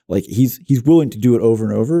 He's willing to do it over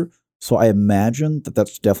and over. So I imagine that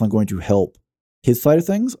that's definitely going to help his side of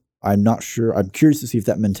things. I'm not sure. I'm curious to see if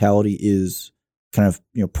that mentality is kind of,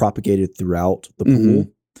 propagated throughout the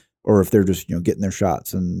pool. or if they're just, getting their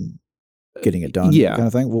shots and getting it done kind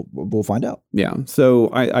of thing. We'll find out. Yeah. So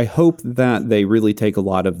I hope that they really take a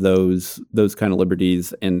lot of those kind of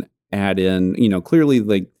liberties and add in, clearly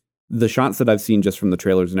like the shots that I've seen just from the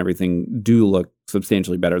trailers and everything do look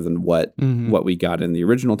substantially better than what we got in the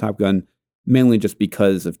original Top Gun, mainly just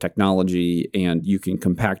because of technology, and you can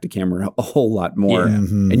compact a camera a whole lot more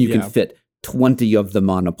and you can fit 20 of them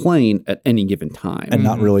on a plane at any given time. And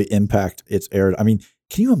not really impact its air. I mean,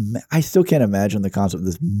 I still can't imagine the concept of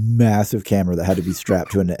this massive camera that had to be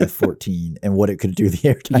strapped to an F-14 and what it could do to the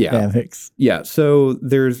aerodynamics. Yeah. So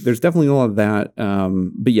there's definitely a lot of that.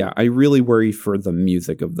 But yeah, I really worry for the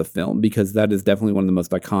music of the film, because that is definitely one of the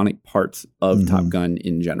most iconic parts of Top Gun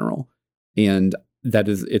in general. And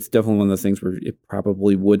it's definitely one of those things where it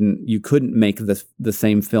probably you couldn't make the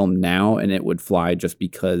same film now and it would fly, just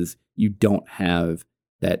because you don't have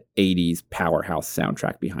that 80s powerhouse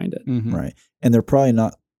soundtrack behind it. Right. And they're probably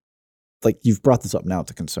not, like, you've brought this up now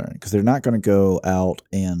to concern, because they're not going to go out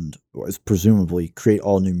and presumably create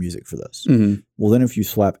all new music for this. Well, then if you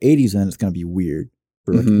slap 80s in, it's going to be weird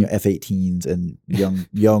for like F-18s and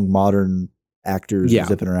young modern actors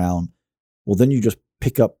zipping around. Well, then you just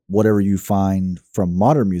pick up whatever you find from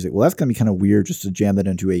modern music. Well, that's going to be kind of weird just to jam that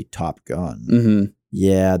into a Top Gun.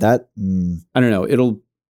 Yeah, that... I don't know.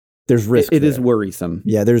 There's risk. It is worrisome.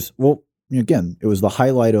 Yeah, again, it was the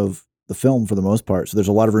highlight of the film for the most part, so there's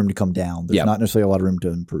a lot of room to come down. There's not necessarily a lot of room to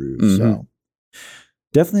improve. So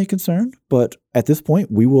definitely a concern, but at this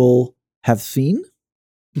point, we will have seen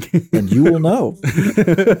and you will know.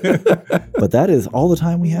 But that is all the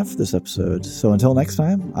time we have for this episode. So until next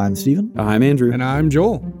time, I'm Steven. I'm Andrew. And I'm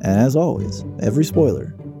Joel. And as always, every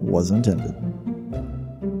spoiler was intended.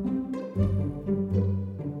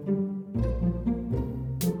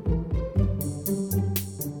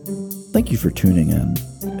 Thank you for tuning in.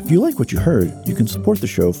 If you like what you heard, you can support the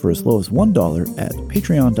show for as low as $1 at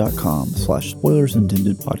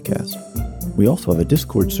patreon.com/spoilersintendedpodcast. We also have a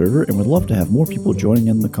Discord server and would love to have more people joining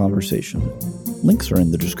in the conversation. Links are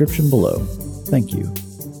in the description below. Thank you.